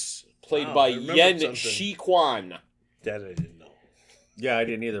 yes, played by Yen Shi Quan. That I didn't know. Yeah, I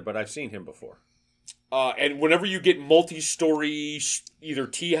didn't either, but I've seen him before. And whenever you get multi-story, either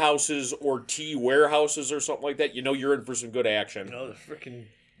tea houses or tea warehouses or something like that, you're in for some good action. The freaking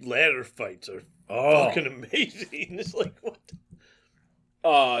ladder fights are fucking amazing. It's like, what?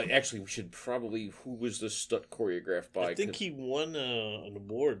 Actually, we should probably. Who was the stunt choreographed by? I think he won an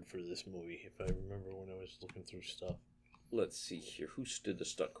award for this movie, if I remember when I was looking through stuff. Let's see here. Who did the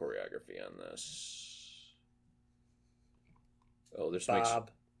stunt choreography on this? Oh, this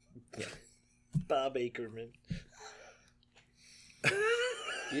Bob. Bob Ackerman.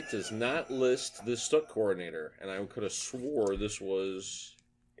 It does not list the stunt coordinator, and I could have swore this was.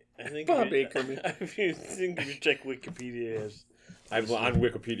 I think Bob Ackerman. I think if you check Wikipedia, I'm on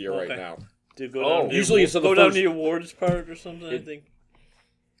Wikipedia right now. Usually it's go down the awards part or something. I think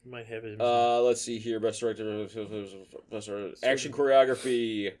you might have it. Let's see here. Best director, best action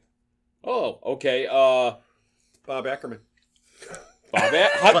choreography. Oh, okay. Bob Ackerman. Bob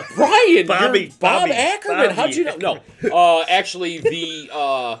Ackerman. How'd you know? No. Actually,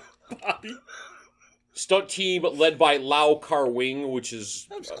 the stunt team led by Lau Kar-wing, which is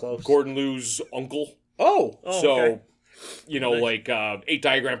Gordon Liu's uncle. Okay. Like 8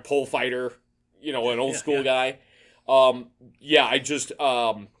 diagram pole fighter, an old school guy. I just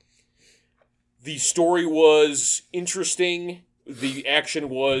the story was interesting. The action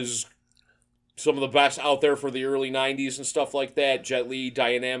was some of the best out there for the early 90s and stuff like that. Jet Li,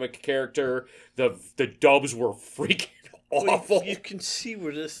 dynamic character. The dubs were freaking awful. Well, you can see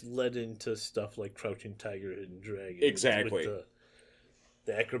where this led into stuff like Crouching Tiger, Hidden Dragon. Exactly.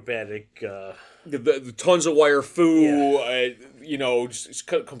 The acrobatic. The tons of wire fu, just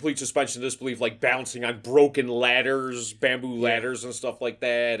complete suspension of disbelief, like bouncing on broken ladders, bamboo ladders and stuff like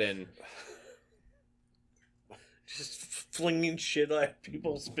that, and just flinging shit at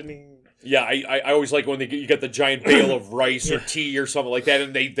people, spinning. Yeah, I always like when you get the giant bale of rice or tea or something like that,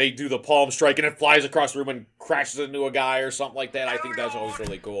 and they do the palm strike, and it flies across the room and crashes into a guy or something like that. I think that's always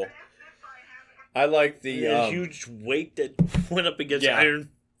really cool. I like the huge weight that went up against Iron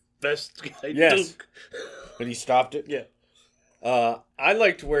Fist guy. Yes. Duke. When he stopped it? Yeah. I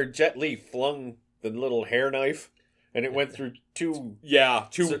liked where Jet Li flung the little hair knife, and it went through two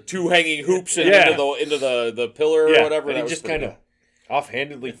hanging hoops and into the pillar or whatever. And that he just kind of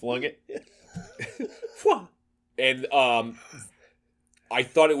offhandedly flung it. And I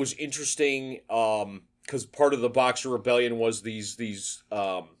thought it was interesting because part of the Boxer Rebellion was these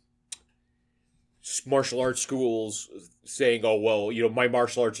martial arts schools saying, "Oh well, my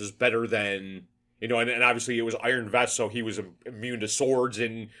martial arts is better than." And obviously it was Iron Vest, so he was immune to swords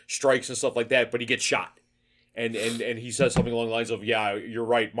and strikes and stuff like that. But he gets shot, and he says something along the lines of, "Yeah, you're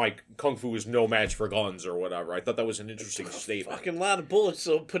right, Mike. Kung Fu is no match for guns or whatever." I thought that was an interesting statement. Fucking lot of bullets,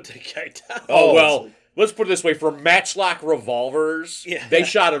 so put that guy down. Oh well, let's put it this way: for matchlock revolvers, they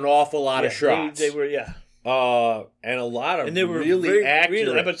shot an awful lot of shots. They were and a lot of they were really very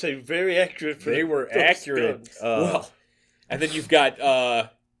accurate. I would say very accurate. They were accurate. And then you've got, and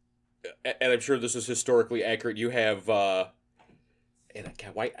I'm sure this is historically accurate. You have,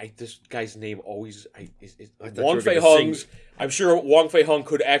 this guy's name always Wong Fei Hung's. I'm sure Wong Fei Hung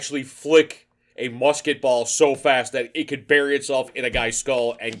could actually flick a musket ball so fast that it could bury itself in a guy's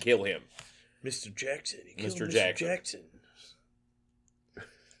skull and kill him. Mr. Jackson. He killed Mr. Jackson.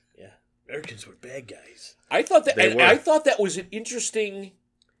 Yeah, Americans were bad guys. I thought that was an interesting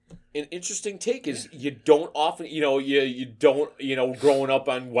take. Is you don't often, you don't, growing up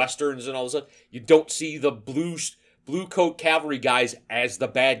on westerns and all this stuff, you don't see the blue coat cavalry guys as the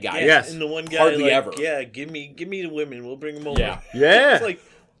bad guys. Yes, and the one guy hardly ever. Yeah, give me the women. We'll bring them over. Yeah. It's like.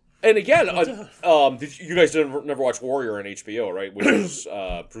 And again, you guys never watch Warrior on HBO, right? Which is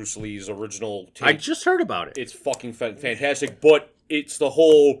Bruce Lee's original take. I just heard about it. It's fucking fantastic, but it's the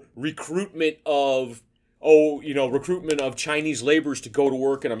whole recruitment of Chinese laborers to go to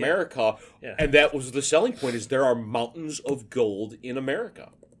work in America, and that was the selling point: is there are mountains of gold in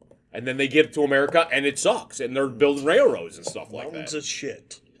America, and then they get to America and it sucks, and they're building railroads and stuff like that. Mountains of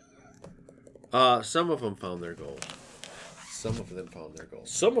shit. Some of them found their gold. Some of them found their gold.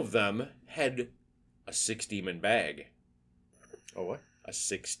 Some of them had a 6-demon bag. Oh, what? A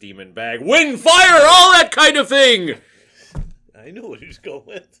 6-demon bag. Wind, fire, all that kind of thing! I knew what he was going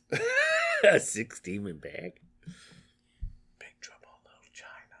with. A 6-demon bag? Big Trouble in Little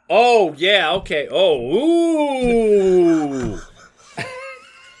China. Oh, yeah, okay. Oh, ooh!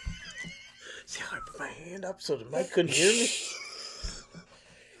 See how I put my hand up so the mic couldn't hear me?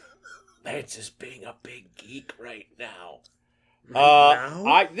 Lance is being a big geek right now.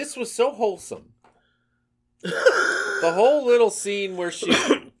 This was so wholesome. The whole little scene where she's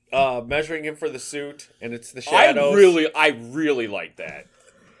measuring him for the suit, and it's the shadows. I really like that.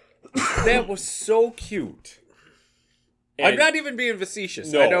 That was so cute. And I'm not even being facetious.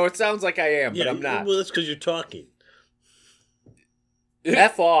 No. I know it sounds like I am, but I'm not. Well, that's because you're talking.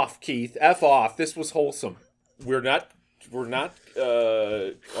 F off, Keith. F off. This was wholesome. We're not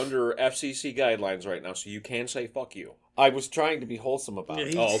under FCC guidelines right now, so you can say "fuck you." I was trying to be wholesome about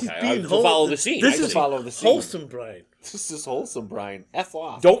it. Oh, okay. To follow the scene. This is follow the scene. Wholesome, Brian. This is wholesome, Brian. F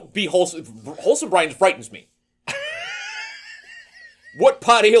off. Don't be wholesome. Wholesome Brian frightens me. What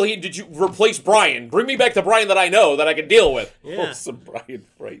pot alien did you replace Brian? Bring me back the Brian that I know, that I can deal with. Yeah. Wholesome Brian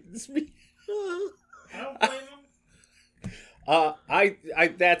frightens me. I don't blame him. I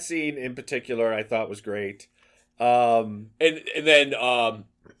that scene in particular I thought was great. And then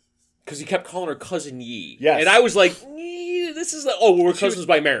because he kept calling her Cousin Yi. Yes. And I was like, this is we're cousins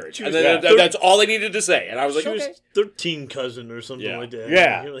by marriage. And then that's all I needed to say. And I was like, She okay. was 13 cousin or something like that.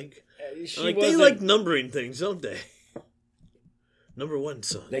 Yeah. You're like, She they like numbering things, don't they? Number 1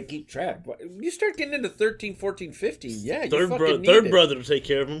 son. They keep track. You start getting into 13, 14, 15. Yeah, Third third brother to take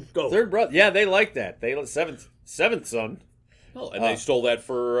care of him. Go. Third brother. Yeah, they like that. They seventh son. Oh, and they stole that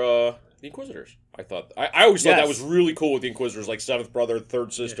for the Inquisitors. I always thought that was really cool with the Inquisitors, like 7th brother,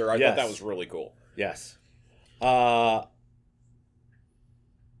 3rd sister. I thought that was really cool. Yes.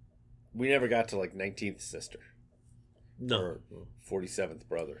 We never got to 19th sister. No. Or 47th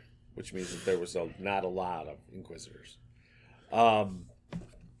brother, which means that there was not a lot of Inquisitors. The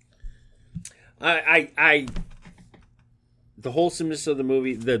wholesomeness of the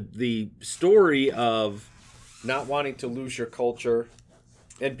movie, the story of not wanting to lose your culture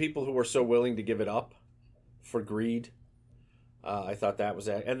and people who were so willing to give it up for greed. I thought that was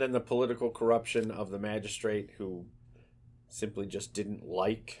it. And then the political corruption of the magistrate who simply just didn't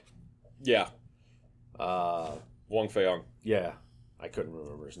like. Yeah. Wong Fei-hung. Yeah. I couldn't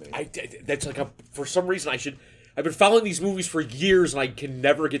remember his name. That's like for some reason I've been following these movies for years and I can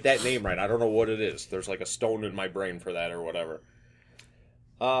never get that name right. I don't know what it is. There's like a stone in my brain for that or whatever.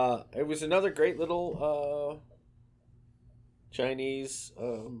 It was another great little Chinese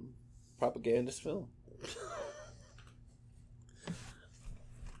propagandist film.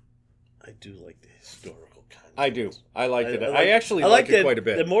 I do like the historical content. I do. I liked it. I actually liked it quite a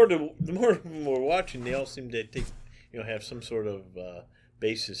bit. The more we're watching, they all seem to take, have some sort of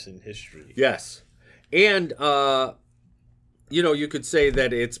basis in history. Yes, and you could say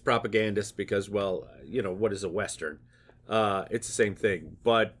that it's propagandist because, well, what is a Western? It's the same thing,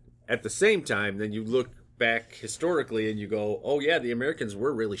 but at the same time, then you look back historically and you go, oh yeah, the Americans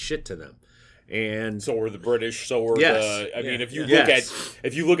were really shit to them. And so were the British. So were yes. if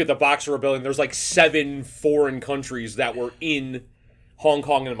you look at the Boxer Rebellion, there's like 7 foreign countries that were in Hong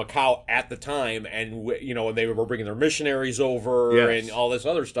Kong and Macau at the time, and they were bringing their missionaries over and all this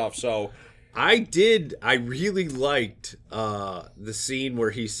other stuff. So I really liked the scene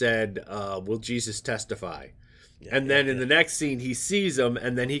where he said, "Will Jesus testify?" And then in the next scene, he sees him,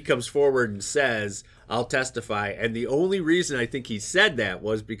 and then he comes forward and says, "I'll testify." And the only reason I think he said that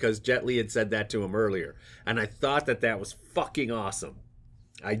was because Jet Li had said that to him earlier. And I thought that was fucking awesome.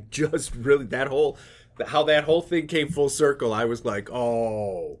 I just really, how that whole thing came full circle, I was like,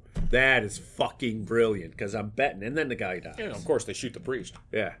 oh, that is fucking brilliant, because I'm betting. And then the guy dies. Yeah, of course, they shoot the priest.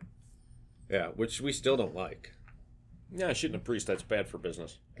 Yeah. Yeah, which we still don't like. Yeah, shooting a priest, that's bad for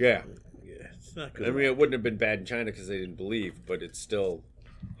business. Yeah. Yeah, it's not good. I mean, it wouldn't have been bad in China because they didn't believe, but it's still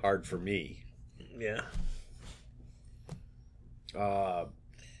hard for me. Yeah.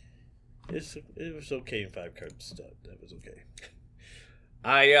 It was okay in 5 Card Stud. That was okay.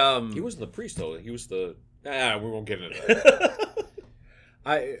 He wasn't the priest though. He was the. We won't get into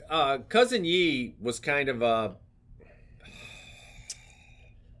that. Cousin Yi was kind of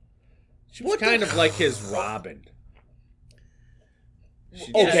she was kind of like his Robin. She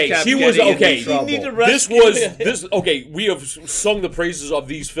was okay. We have sung the praises of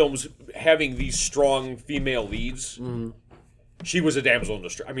these films having these strong female leads. Mm-hmm. She was a damsel in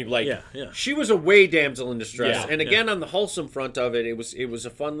distress. I mean, she was a way damsel in distress. Yeah, and again, on the wholesome front of it, it was a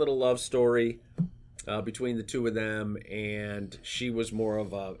fun little love story between the two of them, and she was more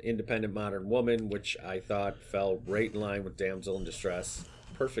of a independent modern woman, which I thought fell right in line with damsel in distress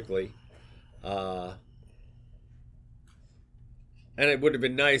perfectly. And it would have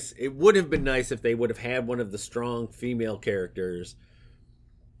been nice. It would have been nice if they would have had one of the strong female characters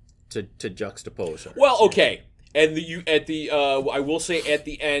to juxtapose her. Well, okay, and I will say at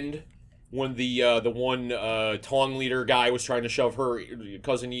the end when the one Tong leader guy was trying to shove her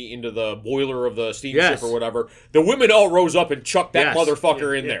Cousin Yi into the boiler of the steamship or whatever, the women all rose up and chucked that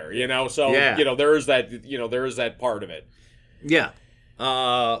motherfucker in there. So there is that part of it. Yeah,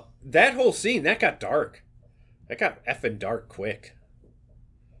 that whole scene that got dark. That got effing dark quick.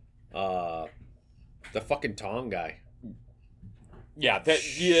 The fucking Tong guy. Yeah,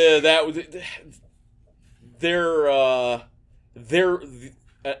 that was.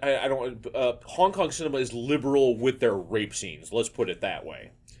 I don't. Hong Kong cinema is liberal with their rape scenes. Let's put it that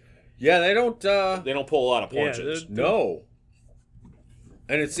way. Yeah, they don't pull a lot of punches. No.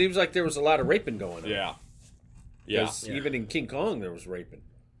 And it seems like there was a lot of raping going on. Yeah. Because even in King Kong there was raping.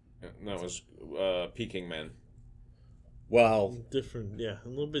 That was Peking Man. Well, different, a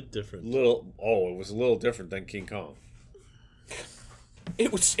little bit different. It was a little different than King Kong.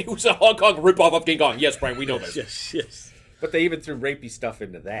 It was a Hong Kong ripoff of King Kong. Yes, Brian, we know this. Yes. But they even threw rapey stuff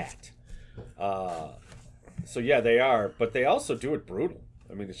into that. So yeah, they are, but they also do it brutal.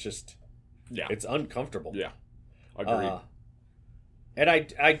 I mean, it's just, it's uncomfortable. Yeah, agreed. And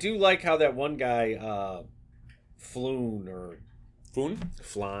I do like how that one guy, Floon or.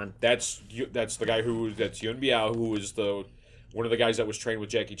 Flan. That's the guy that's Yun Biao, who is one of the guys that was trained with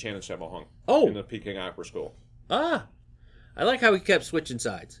Jackie Chan and Sammo Hung. Oh, in the Peking Opera School. I like how he kept switching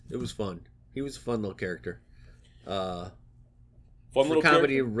sides. It was fun. He was a fun little character. Fun little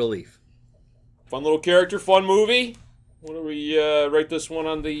comedy relief. Fun little character, fun movie. What do we rate this one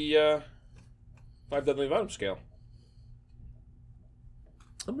on the 5 Deadly Venoms scale?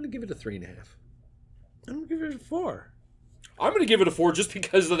 I'm going to give it a 3.5. I'm going to give it a 4. I'm going to give it a 4 just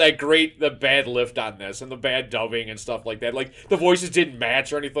because of the bad lift on this and the bad dubbing and stuff like that. Like, the voices didn't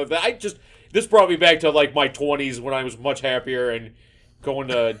match or anything like that. This brought me back to, like, my 20s when I was much happier and going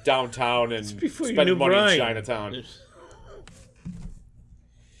to downtown and spending money in Chinatown.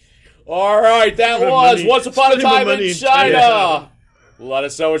 All right, that was Once Upon a Time in China. China. Let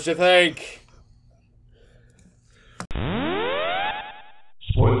us know what you think.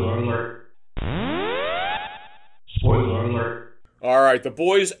 Spoiler alert. Spoiler alert. All right, the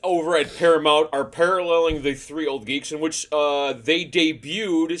boys over at Paramount are paralleling the Three Old Geeks, in which they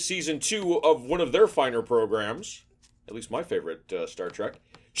debuted season 2 of one of their finer programs, at least my favorite Star Trek,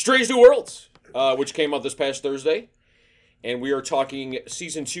 Strange New Worlds, which came out this past Thursday. And we are talking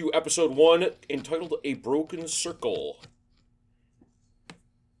season 2, episode 1, entitled A Broken Circle.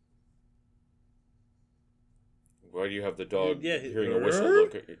 Why do you have the dog hearing a whistle?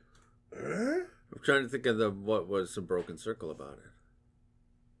 Look at you. I'm trying to think of what was the broken circle about it.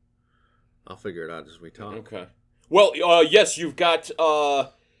 I'll figure it out as we talk. Okay. Well, yes, you've got the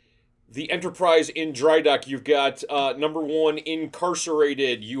Enterprise in dry dock. You've got number 1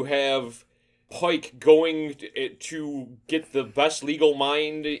 incarcerated. You have Pike going to get the best legal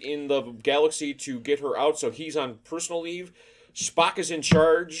mind in the galaxy to get her out, so he's on personal leave. Spock is in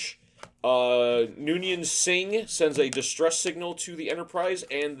charge. Noonien Singh sends a distress signal to the Enterprise,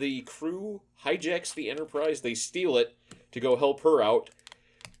 and the crew hijacks the Enterprise. They steal it to go help her out.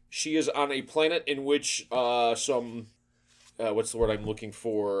 She is on a planet in which some... what's the word I'm looking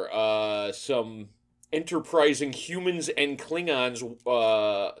for? Some enterprising humans and Klingons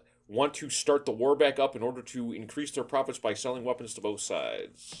want to start the war back up in order to increase their profits by selling weapons to both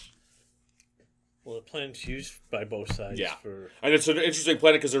sides. Well, the planet's used by both sides. Yeah. For... And it's an interesting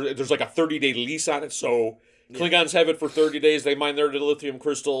planet because there's like a 30-day lease on it, so Klingons have it for 30 days. They mine their dilithium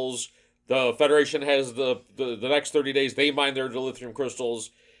crystals. The Federation has the next 30 days. They mine their dilithium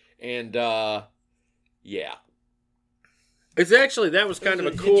crystals. And, yeah. It's actually, that was kind of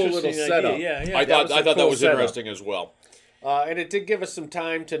a cool little setup. Yeah. I thought that was interesting as well. And it did give us some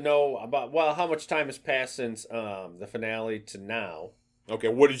time to know about, well, how much time has passed since the finale to now. Okay,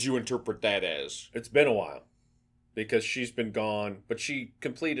 what did you interpret that as? It's been a while. Because she's been gone, but she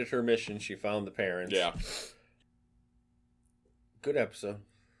completed her mission. She found the parents. Yeah. Good episode.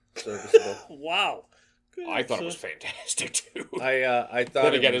 Serviceable. Wow. Good I thought episode. it was fantastic, too. I thought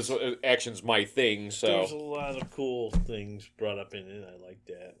Then again, was... action's my thing, so... There's a lot of cool things brought up in it. I like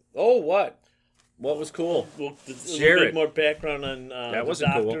that. Oh, what? What was cool? Well, a Share little it. bit more background on That the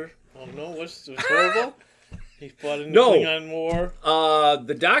wasn't cool. doctor. Oh, no, it was horrible. He fought in the No. Klingon War.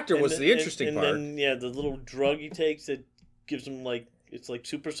 The doctor was And the interesting and part. then, the little drug he takes that gives him, it's like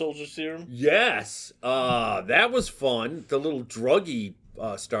super soldier serum. Yes. That was fun. The little druggy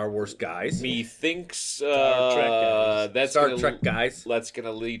Star Wars guys. Methinks Star Trek guys. that's Star gonna, Trek guys. That's going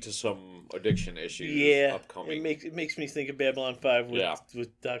to lead to some addiction issues Yeah. upcoming. It makes me think of Babylon 5 Yeah.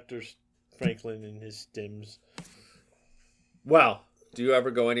 with Dr. Franklin and his stims. Well, do you ever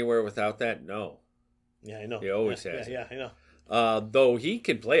go anywhere without that? No. Yeah, I know. He always has it. Yeah, I know. Though he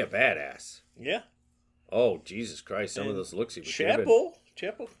can play a badass. Yeah. Oh, Jesus Christ. Some of And those looks he was Chapel.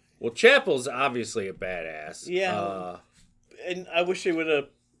 Well, Chapel's obviously a badass. Yeah. And I wish they would have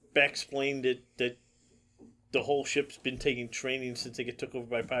back-explained it that the whole ship's been taking training since they get took over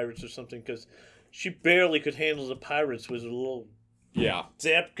by pirates or something, because she barely could handle the pirates with a little Yeah.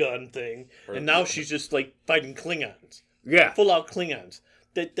 zap gun thing, and now she's just fighting Klingons, Yeah. full-out Klingons.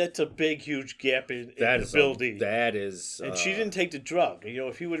 That's a big, huge gap in ability. That is. And she didn't take the drug.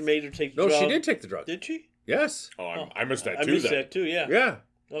 If he would have made her take the No, drug... she did take the drug. Did she? Yes. Oh, I missed that I too. missed Then. that too, yeah. Yeah.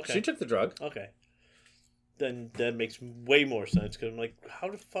 Okay. She took the drug. Okay. Then that makes way more sense, because I'm like, how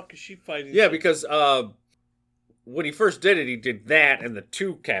the fuck is she fighting? Yeah, because when he first did it, he did that, and the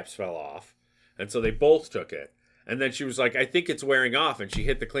two caps fell off, and so they both took it. And then she was like, "I think it's wearing off," and she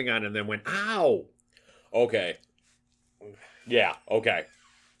hit the Klingon, and then went, "Ow!" Okay. Yeah. Okay.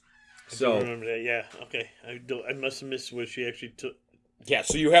 I So do remember that. Yeah. Okay. I must have missed where she actually took. Yeah.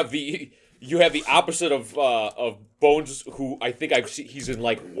 So you have the opposite of Bones, who I think he's in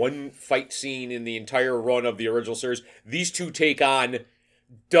one fight scene in the entire run of the original series. These two take on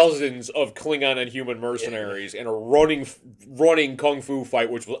dozens of Klingon and human mercenaries in a running kung fu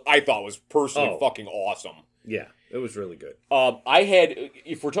fight, which I thought was personally fucking awesome. yeah, it was really good. I had,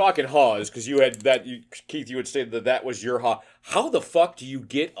 if we're talking Haws, because you had that, Keith, you had stated that was your Ha. How the fuck do you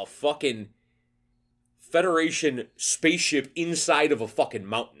get a fucking Federation spaceship inside of a fucking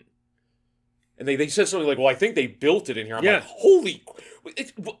mountain? And they said something like, well, I think they built it in here. I'm like, holy,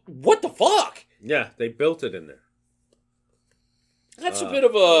 what the fuck? Yeah, they built it in there. That's a bit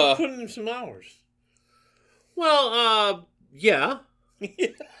of a... Put in some hours. Well, yeah.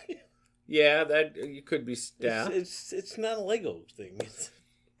 Yeah, that you could be. Yeah, It's not a Lego thing.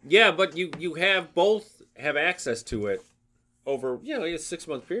 yeah, but you have both have access to it over a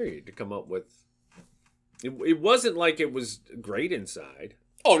 6-month period to come up with. It wasn't like it was great inside.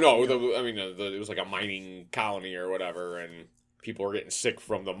 Oh no, it was like a mining colony or whatever, and people were getting sick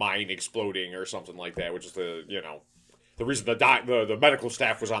from the mine exploding or something like that, which is the reason the medical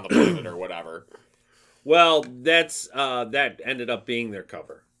staff was on the planet or whatever. Well, that's that ended up being their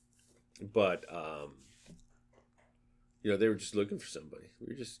cover, but they were just looking for somebody.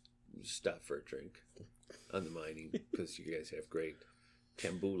 We just stopped for a drink on the mining because you guys have great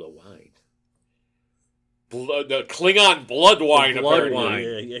Tambula wine. The Klingon blood wine. Blood wine.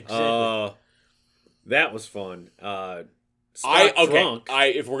 Yeah, exactly. That was fun. If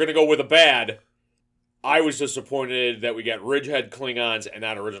we're gonna go with a bad, I was disappointed that we got Ridgehead Klingons and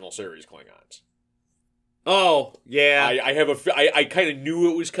not original series Klingons. Oh yeah, I kind of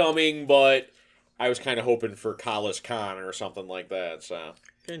knew it was coming, but I was kind of hoping for Kalas Khan or something like that. So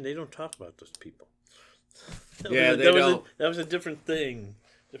and they don't talk about those people. That was a different thing.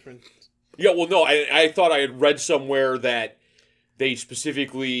 Yeah, well, no, I thought I had read somewhere that they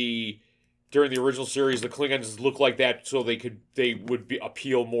specifically during the original series the Klingons looked like that so they would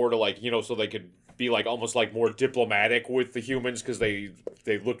appeal more to so they could be almost more diplomatic with the humans because they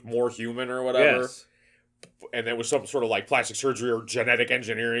looked more human or whatever. Yes. And there was some sort of plastic surgery or genetic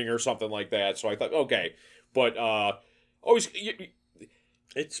engineering or something like that. So I thought, okay, but always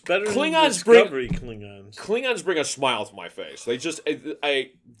it's better Klingons than Discovery Klingons. Klingons bring a smile to my face. They just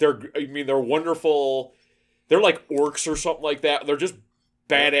they're wonderful. They're like orcs or something like that. They're just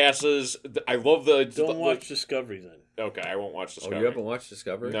badasses. I love Don't watch Discovery then. Okay, I won't watch Discovery. Oh, you haven't watched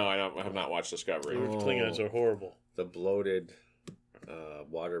Discovery? No, I have not watched Discovery. The Klingons are horrible. The bloated,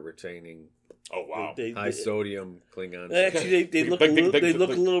 water retaining. Oh wow! High sodium Klingons. Actually, they look a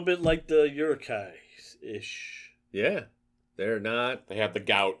little bit like the Uruk-hai ish. Yeah, they're not. They have the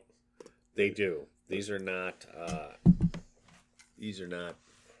gout. They do. These are not.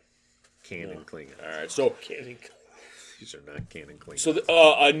 Canon Klingons. All right, so these are not canon Klingons. So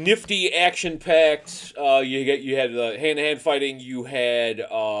a nifty action-packed. You had hand-to-hand fighting. You had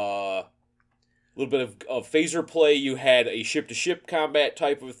a little bit of phaser play. You had a ship-to-ship combat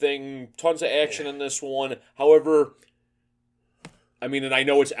type of thing. Tons of action in this one. However, and I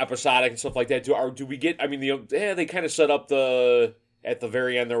know it's episodic and stuff like that. Do we get? They kind of set up at the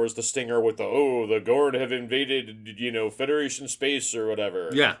very end. There was the stinger with the Gorn have invaded, Federation space or whatever.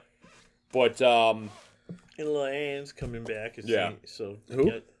 Yeah, but and Lan's coming back. Yeah. So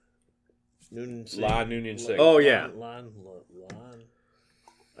who? Noonien Singh. Noonien Singh. Oh yeah. Lan.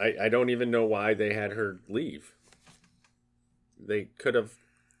 I don't even know why they had her leave. They could have.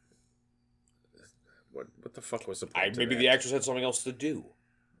 What the fuck was the point? Maybe the actress had something else to do.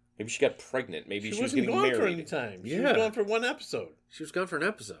 Maybe she got pregnant. Maybe she was wasn't getting gone married. for any time. She was gone for one episode. She was gone for an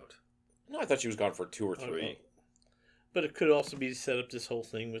episode. No, I thought she was gone for 2 or 3. But it could also be to set up this whole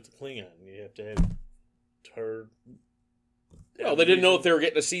thing with the Klingon. You have to have her. Well, they didn't know if they were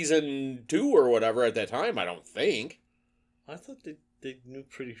getting a season 2 or whatever at that time. I don't think. I thought they knew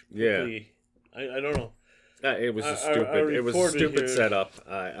pretty quickly. I don't know. It was a stupid setup.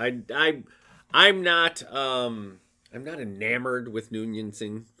 I'm not enamored with Noonien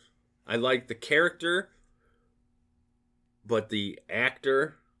Singh. I like the character, but the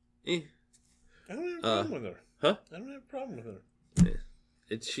actor. I don't have a problem with her. Huh? I don't have a problem with her.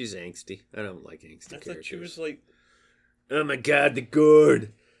 She's angsty. I don't like angsty characters. I thought she was like, oh my god, the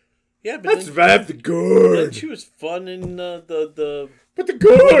Gord. Yeah, but I survived the Gord. Then she was fun in the. But the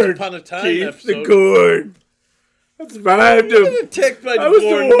Gord. Once Upon a Time Keith, episode. the Gord. I survived him. Attacked by the I was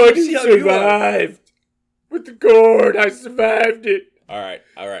Gorn. the one who survived. With the Gord, I survived it. All right.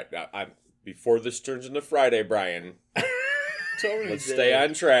 Now, before this turns into Friday, Brian, let's stay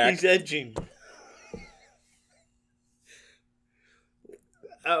on track. He's edging.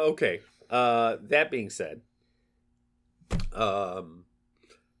 Okay. That being said,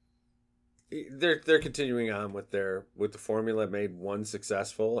 they're continuing on with the formula. Made 1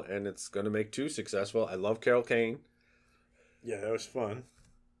 successful, and it's going to make 2 successful. I love Carol Kane. Yeah, that was fun.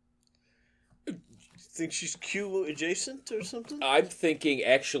 Think she's Q adjacent or something? I'm thinking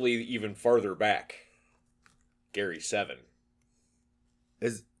actually even farther back. Gary 7.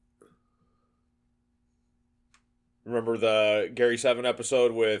 Remember the Gary 7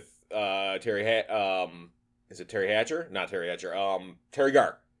 episode with Terry is it Terry Hatcher? Not Terry Hatcher. Terry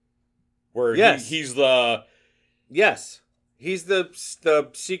Gar. Where he's the Yes. He's the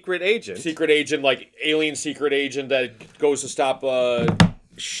secret agent. Secret agent, like alien secret agent that goes to stop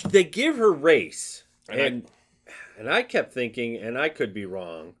They give her race. And I kept thinking, and I could be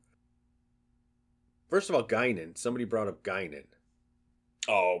wrong. First of all, Guinan. Somebody brought up Guinan.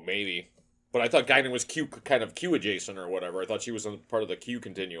 Oh, maybe. But I thought Guinan was kind of Q adjacent or whatever. I thought she was part of the Q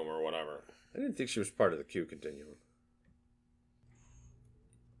continuum or whatever. I didn't think she was part of the Q continuum.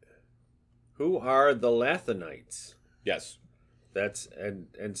 Who are the Lathanites? Yes. That's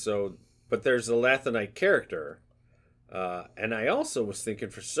and so, but there's a Lathanite character, and I also was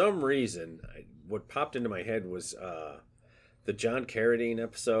thinking for some reason, what popped into my head was the John Carradine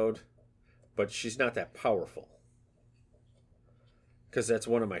episode, but she's not that powerful. Because that's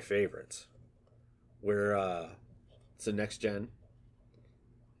one of my favorites, where it's the Next Gen,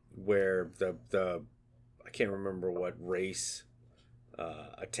 where the I can't remember what race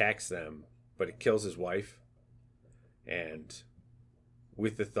attacks them, but it kills his wife, and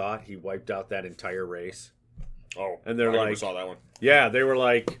with the thought he wiped out that entire race. Oh, and they're I like, never saw that one. Yeah, they were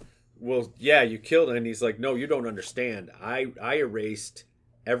like, well, yeah, you killed him. And he's like, no, you don't understand. I erased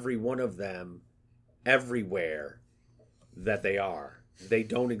every one of them everywhere that they are. They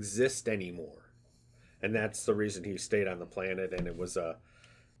don't exist anymore. And that's the reason he stayed on the planet. And it's a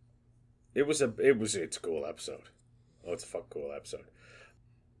cool episode. Oh, it's a fucking cool episode.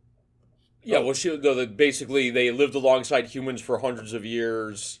 Yeah, well, basically they lived alongside humans for hundreds of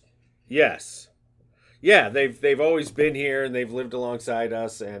years. Yes. Yeah, they've always been here and they've lived alongside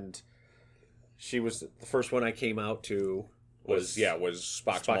us, and she was the first one I came out to was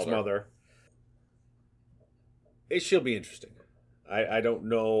Spock's mother. She'll be interesting. I don't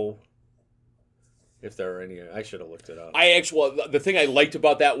know if there are any. I should have looked it up. The thing I liked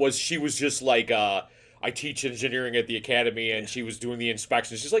about that was she was just like, I teach engineering at the academy, and she was doing the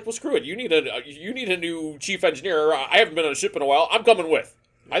inspections. She's like, well, screw it. You need a new chief engineer. I haven't been on a ship in a while. I'm coming with.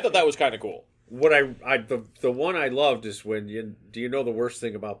 I thought that was kind of cool. What the one I loved is when do you know the worst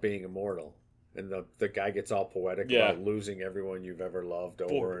thing about being immortal? And the guy gets all poetic about losing everyone you've ever loved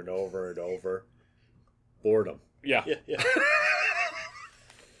over and over and over. Boredom. Yeah.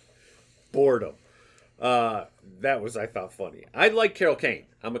 Boredom. That was, I thought, funny. I like Carol Kane.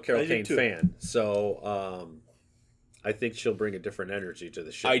 I'm a Carol Kane fan. So I think she'll bring a different energy to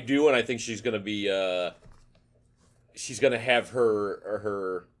the show. I do, and I think she's going to be she's going to have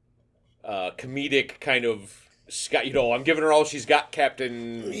her comedic kind of, I'm giving her all she's got,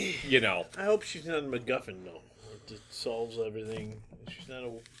 Captain, I hope she's not a MacGuffin, though. It solves everything. She's not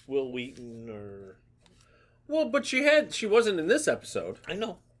a Will Wheaton or... Well, but she wasn't in this episode. I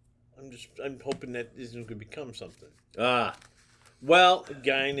know. I'm hoping that isn't going to become something. Well...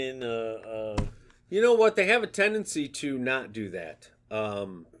 Guinan, you know what? They have a tendency to not do that.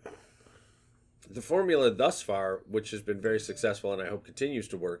 The formula thus far, which has been very successful and I hope continues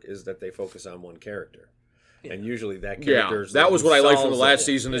to work, is that they focus on one character. Yeah. And usually that character... Yeah, that was what I liked from the last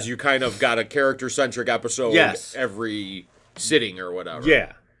season, is you kind of got a character-centric episode every sitting or whatever.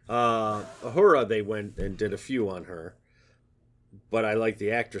 Yeah. Uhura, they went and did a few on her. But I like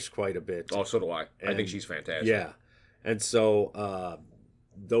the actress quite a bit. Oh, so do I. I think she's fantastic. Yeah. And so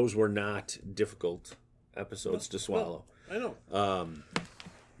those were not difficult episodes to swallow. I know.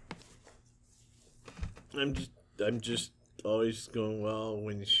 I'm just always going, well,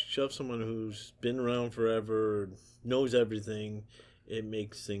 when you shove someone who's been around forever, knows everything, it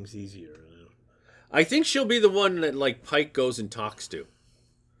makes things easier. I think she'll be the one that like Pike goes and talks to.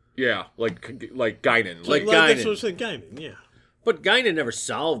 Yeah, like Guinan. Like Guinan. That's what I said, Guinan, yeah. But Guinan never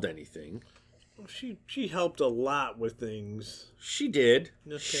solved anything. Well, she helped a lot with things. She did.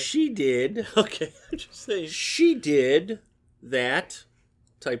 Okay. She did. Okay, I'm just saying. She did that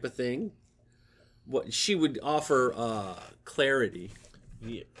type of thing. What she would offer clarity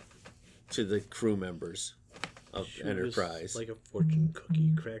to the crew members of Enterprise. Like a fortune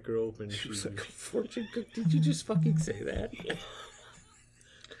cookie, crack her open. She was like a fortune cookie. Did you just fucking say that? Yeah.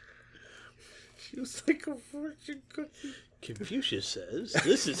 She was like a fortune cookie. Confucius says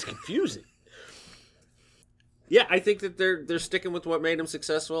this is confusing. Yeah, I think that they're sticking with what made them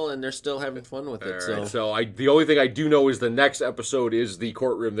successful, and they're still having fun with it. Right. So the only thing I do know is the next episode is the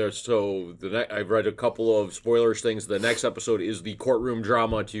courtroom there. So I've read a couple of spoilers things. The next episode is the courtroom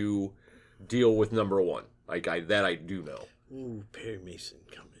drama to deal with number one. I do know. Ooh, Perry Mason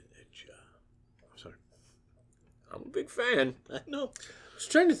coming at you. Sorry, I'm a big fan. I know. I was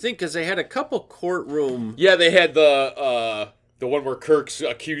trying to think because they had a couple courtroom. Yeah, they had the one where Kirk's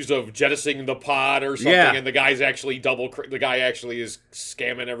accused of jettisoning the pod or something, and the guy's actually the guy actually is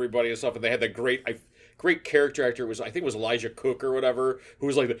scamming everybody and stuff. And they had that great character actor I think it was Elijah Cook or whatever, who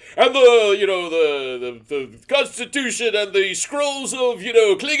was like the Constitution and the scrolls of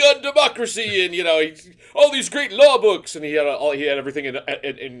Klingon democracy and all these great law books, and he had everything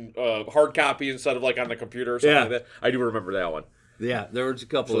in hard copy instead of like on the computer or something like that. I do remember that one. Yeah, there was a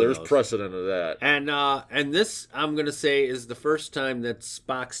couple. So there's precedent of that. And this, I'm going to say, is the first time that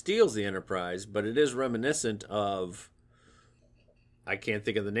Spock steals the Enterprise, but it is reminiscent of, I can't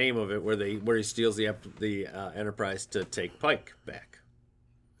think of the name of it, where he steals the Enterprise to take Pike back.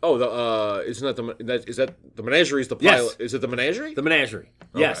 Oh, isn't that is that the Menagerie? Is the pilot? Yes. Is it the Menagerie? The Menagerie.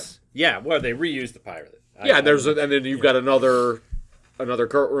 Okay. Yes. Yeah. Well, they reused the pilot. And then you've got another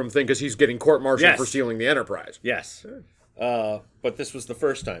courtroom thing because he's getting court-martialed for stealing the Enterprise. Yes. But this was the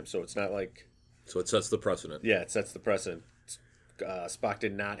first time, so it's not like. So it sets the precedent. Yeah, it sets the precedent. Spock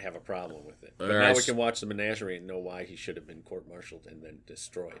did not have a problem with it. But now we can watch the Menagerie and know why he should have been court-martialed and then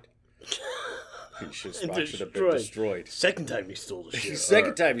destroyed. Spock should have been destroyed. Second time he stole the ship.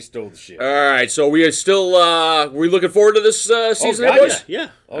 Second time he stole the ship. All right, so we are still we looking forward to this season, boys? Yeah.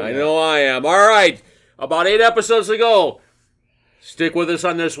 I know I am. All right, about 8 episodes to go. Stick with us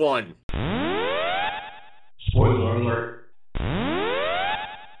on this one. Spoiler alert.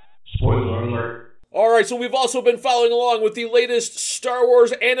 Spoiler alert. All right, so we've also been following along with the latest Star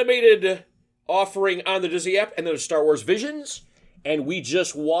Wars animated offering on the Disney app, and there's Star Wars Visions. And we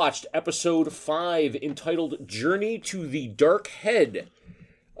just watched episode 5 entitled Journey to the Dark Head,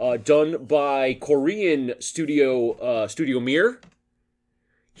 done by Korean studio Mir.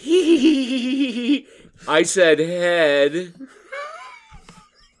 I said head.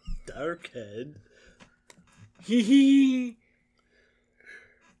 Dark Head.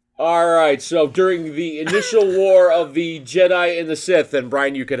 All right, so during the initial war of the Jedi and the Sith, and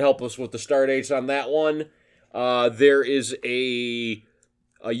Brian, you could help us with the star dates on that one. There is a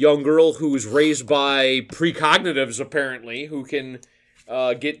young girl who's raised by precognitives, apparently, who can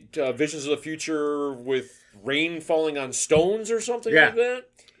get visions of the future with rain falling on stones or something like that.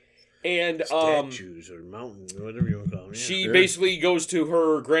 And statues or mountains, whatever you want to call them. Yeah. She basically goes to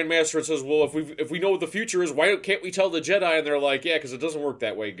her grandmaster and says, "Well, if we know what the future is, why can't we tell the Jedi?" And they're like, "Yeah, because it doesn't work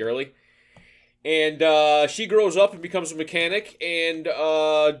that way, girly." And she grows up and becomes a mechanic and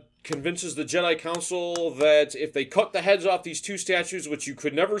convinces the Jedi Council that if they cut the heads off these 2 statues, which you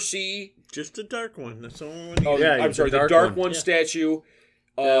could never see, just the dark one. That's the only one. I'm sorry, the dark one statue.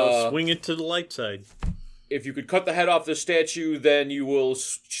 Swing it to the light side. If you could cut the head off the statue, then you will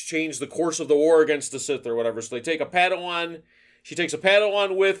change the course of the war against the Sith or whatever. So they take a Padawan. She takes a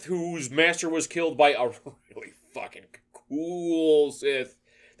Padawan whose master was killed by a really fucking cool Sith.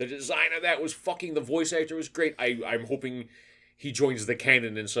 The design of that was fucking. The voice actor was great. I'm hoping he joins the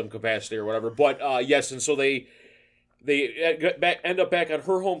canon in some capacity or whatever. But yes, and so they end up back on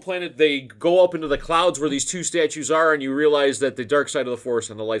her home planet. They go up into the clouds where these 2 statues are, and you realize that the dark side of the Force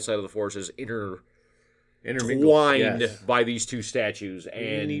and the light side of the Force is intertwined by these 2 statues.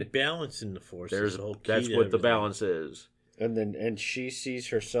 And you need balance in the Force. That's what the balance is. And she sees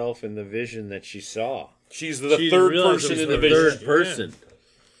herself in the vision that she saw. She's the third person in the vision. Third person.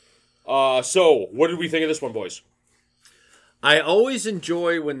 So, what did we think of this one, boys? I always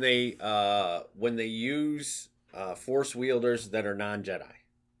enjoy when they use Force wielders that are non-Jedi.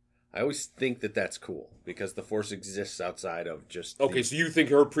 I always think that that's cool because the Force exists outside of just. Okay, so you think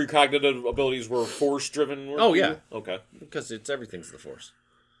her precognitive abilities were Force-driven? Oh yeah. Okay. Because everything's the Force.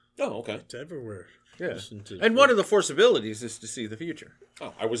 Oh, okay. It's everywhere. Yeah. And one of the Force abilities is to see the future.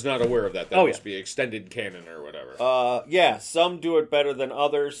 Oh, I was not aware of that. That must be extended canon or whatever. Yeah. Some do it better than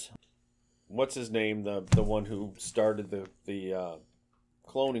others. What's his name? The one who started the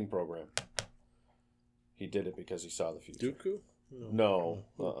cloning program. He did it because he saw the future. Dooku? No.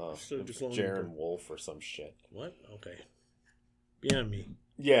 Jaren Wolf or some shit. What? Okay. Beyond me.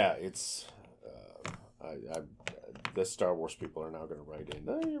 Yeah, it's. The Star Wars people are now going to write in.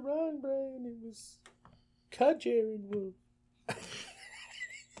 No, you're wrong, Brian. It was Jaren Wolf.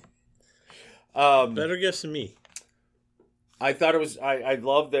 Better guess than me. I thought it was. I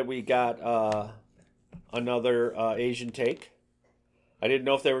love that we got another Asian take. I didn't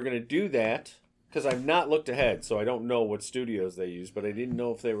know if they were going to do that because I've not looked ahead, so I don't know what studios they use. But I didn't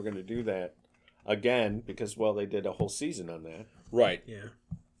know if they were going to do that again because they did a whole season on that. Right. Yeah.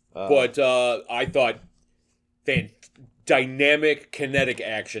 But I thought dynamic kinetic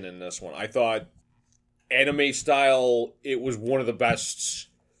action in this one. I thought anime style. It was one of the best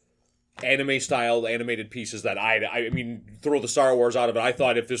anime-style animated pieces that I mean, throw the Star Wars out of it. I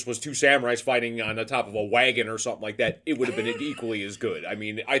thought if this was 2 samurais fighting on the top of a wagon or something like that, it would have been equally as good. I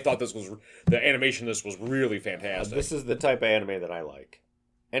mean, I thought the animation of this was really fantastic. This is the type of anime that I like.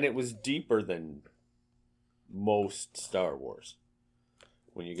 And it was deeper than most Star Wars.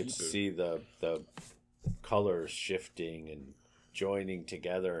 When you get to see the colors shifting and joining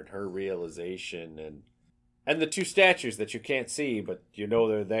together and her realization and the 2 statues that you can't see, but you know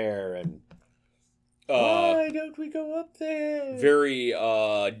they're there, and why don't we go up there? Very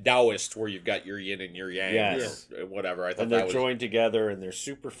Taoist, where you've got your yin and your yang, or whatever. I thought and they're joined together, and they're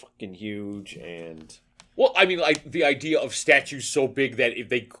super fucking huge, and well, I mean, like the idea of statues so big that if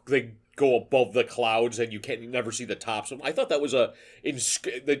they go above the clouds and you never see the tops of them. I thought that was the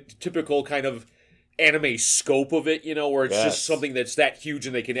typical kind of anime scope of it, where it's just something that's that huge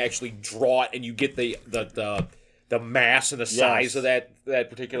and they can actually draw it and you get the mass and the size of that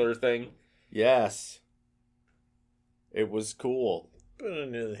particular thing. Yes. It was cool. But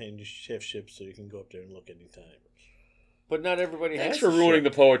on the other hand, you should have ships so you can go up there and look anytime. But not everybody has Thanks for ruining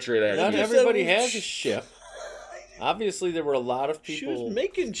the poetry there. Not everybody has a ship. Obviously, there were a lot of people... She was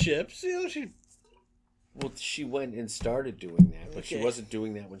making ships. Well, she went and started doing that, but she wasn't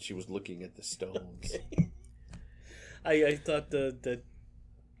doing that when she was looking at the stones. Okay. I thought that...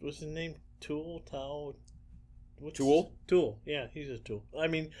 What's his name? Tool? Tool? Tool. Yeah, he's a tool. I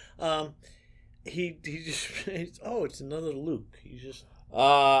mean, he just... it's another Luke. He's just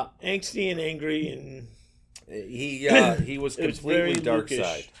angsty and angry and... He was completely dark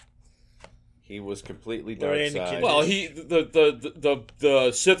side. He was completely dark side. Well,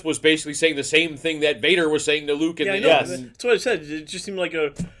 the Sith was basically saying the same thing that Vader was saying to Luke. That's what I said. It just seemed like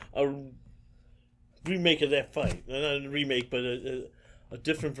a remake of that fight. Not a remake, but a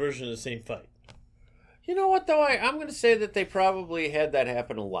different version of the same fight. You know what, though? I'm going to say that they probably had that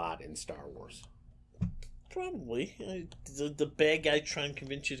happen a lot in Star Wars. Probably. The bad guy try and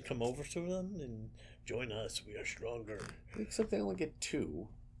convince you to come over to them and join us. We are stronger. Except they only get 2.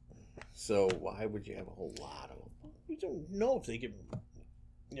 So why would you have a whole lot of them? We don't know if they get,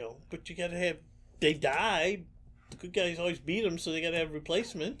 but you got to have, they die. The good guys always beat them, so they got to have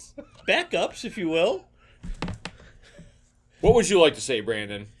replacements. Backups, if you will. What would you like to say,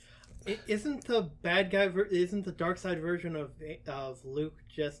 Brandon? Isn't the bad guy, isn't the dark side version of Luke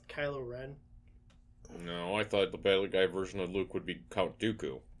just Kylo Ren? No, I thought the bad guy version of Luke would be Count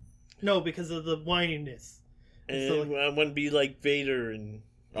Dooku. No, because of the whininess. And so, I want to be like Vader and...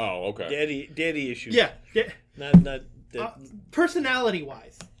 Oh, okay. Daddy issues. Yeah. Not that.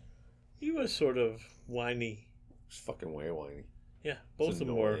 Personality-wise. He was sort of whiny. He's fucking way whiny. Yeah, both of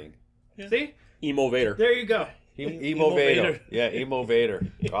them were. Yeah. See? Emo Vader. There you go. Emo Vader. Yeah, Emo Vader.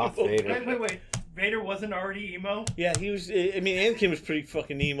 Goth Vader. Wait. Vader wasn't already emo? Yeah, he was. I mean, Anakin was pretty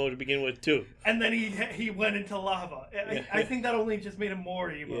fucking emo to begin with, too. And then he went into lava. I think that only just made him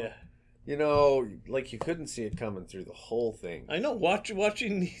more emo. Yeah. Like you couldn't see it coming through the whole thing. I know.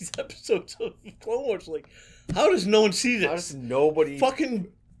 Watching these episodes of Clone Wars, like, how does no one see this? How does nobody... Fucking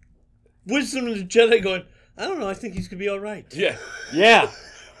wisdom of the Jedi going, I don't know, I think he's going to be all right. Yeah. Yeah.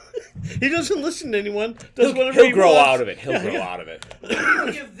 He doesn't listen to anyone. He'll grow out of it. He'll grow out of it.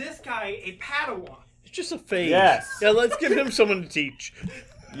 We'll give this guy a Padawan. It's just a phase. Yes. Yeah, let's give him someone to teach.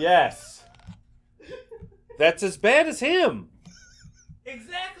 Yes. That's as bad as him.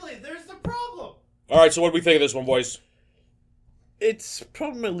 Exactly. There's the problem. All right, so what do we think of this one, boys? It's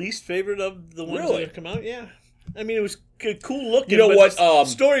probably my least favorite of the ones Really? that have come out. Yeah. I mean, it was cool looking. You know what?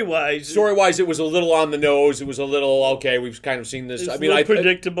 Story-wise, it was a little on the nose. It was a little, okay, we've kind of seen this. I mean,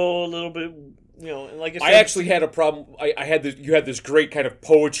 predictable, a little bit, and like I said, I actually had a problem. You had this great kind of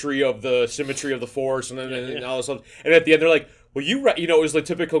poetry of the symmetry of the Force, and then and all this stuff. And at the end, they're like, well, it was the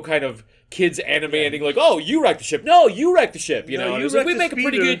typical kind of kids anime ending, like, oh, you wrecked the ship. No, you wrecked the ship, No, and you it was like, we wrecked make the a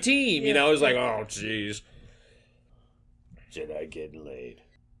pretty speeder. good team, It was like, oh, jeez. Jedi getting laid.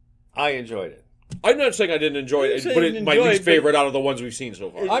 I enjoyed it. I'm not saying I didn't enjoy it, but it's my least favorite out of the ones we've seen so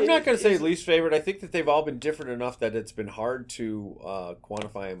far. I'm not going to say least favorite. I think that they've all been different enough that it's been hard to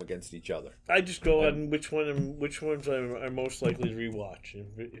quantify them against each other. I just go on which ones I'm most likely to rewatch,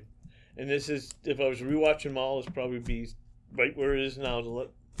 and this is, if I was rewatching them all, it'd probably be right where it is now, the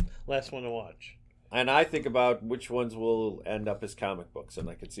last one to watch. And I think about which ones will end up as comic books, and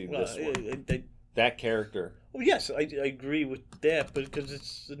I could see this one. That character. Well, yes, I agree with that, but because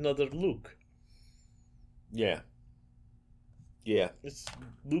it's another Luke. Yeah. It's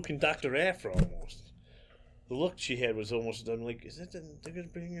Luke and Dr. Aphra almost. The look she had was almost, I'm like, is that they're going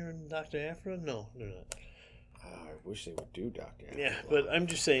to bring her in Dr. Aphra? No, they're not. I wish they would do Dr. Aphra. Yeah, but I'm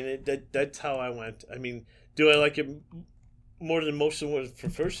just saying that's how I went. I mean, do I like it more than most of them for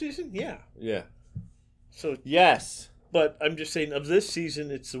first season? Yeah. Yeah. So yes. But I'm just saying, of this season,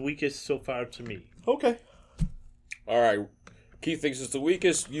 it's the weakest so far to me. Okay. All right. Keith thinks it's the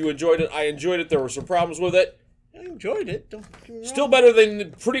weakest. You enjoyed it. I enjoyed it. There were some problems with it. I enjoyed it. Don't get me wrong. Still better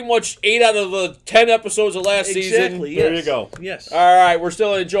than pretty much 8 out of the 10 episodes of last season. Exactly. There you go. Yes. All right. We're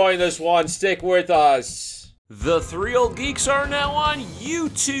still enjoying this one. Stick with us. The Three Old Geeks are now on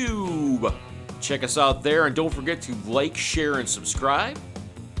YouTube. Check us out there, and don't forget to like, share, and subscribe.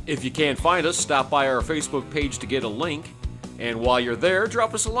 If you can't find us, stop by our Facebook page to get a link. And while you're there,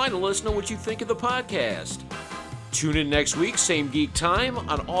 drop us a line and let us know what you think of the podcast. Tune in next week, same geek time,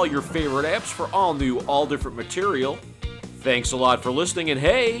 on all your favorite apps for all new, all different material. Thanks a lot for listening, and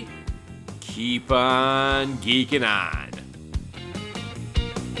hey, keep on geeking on.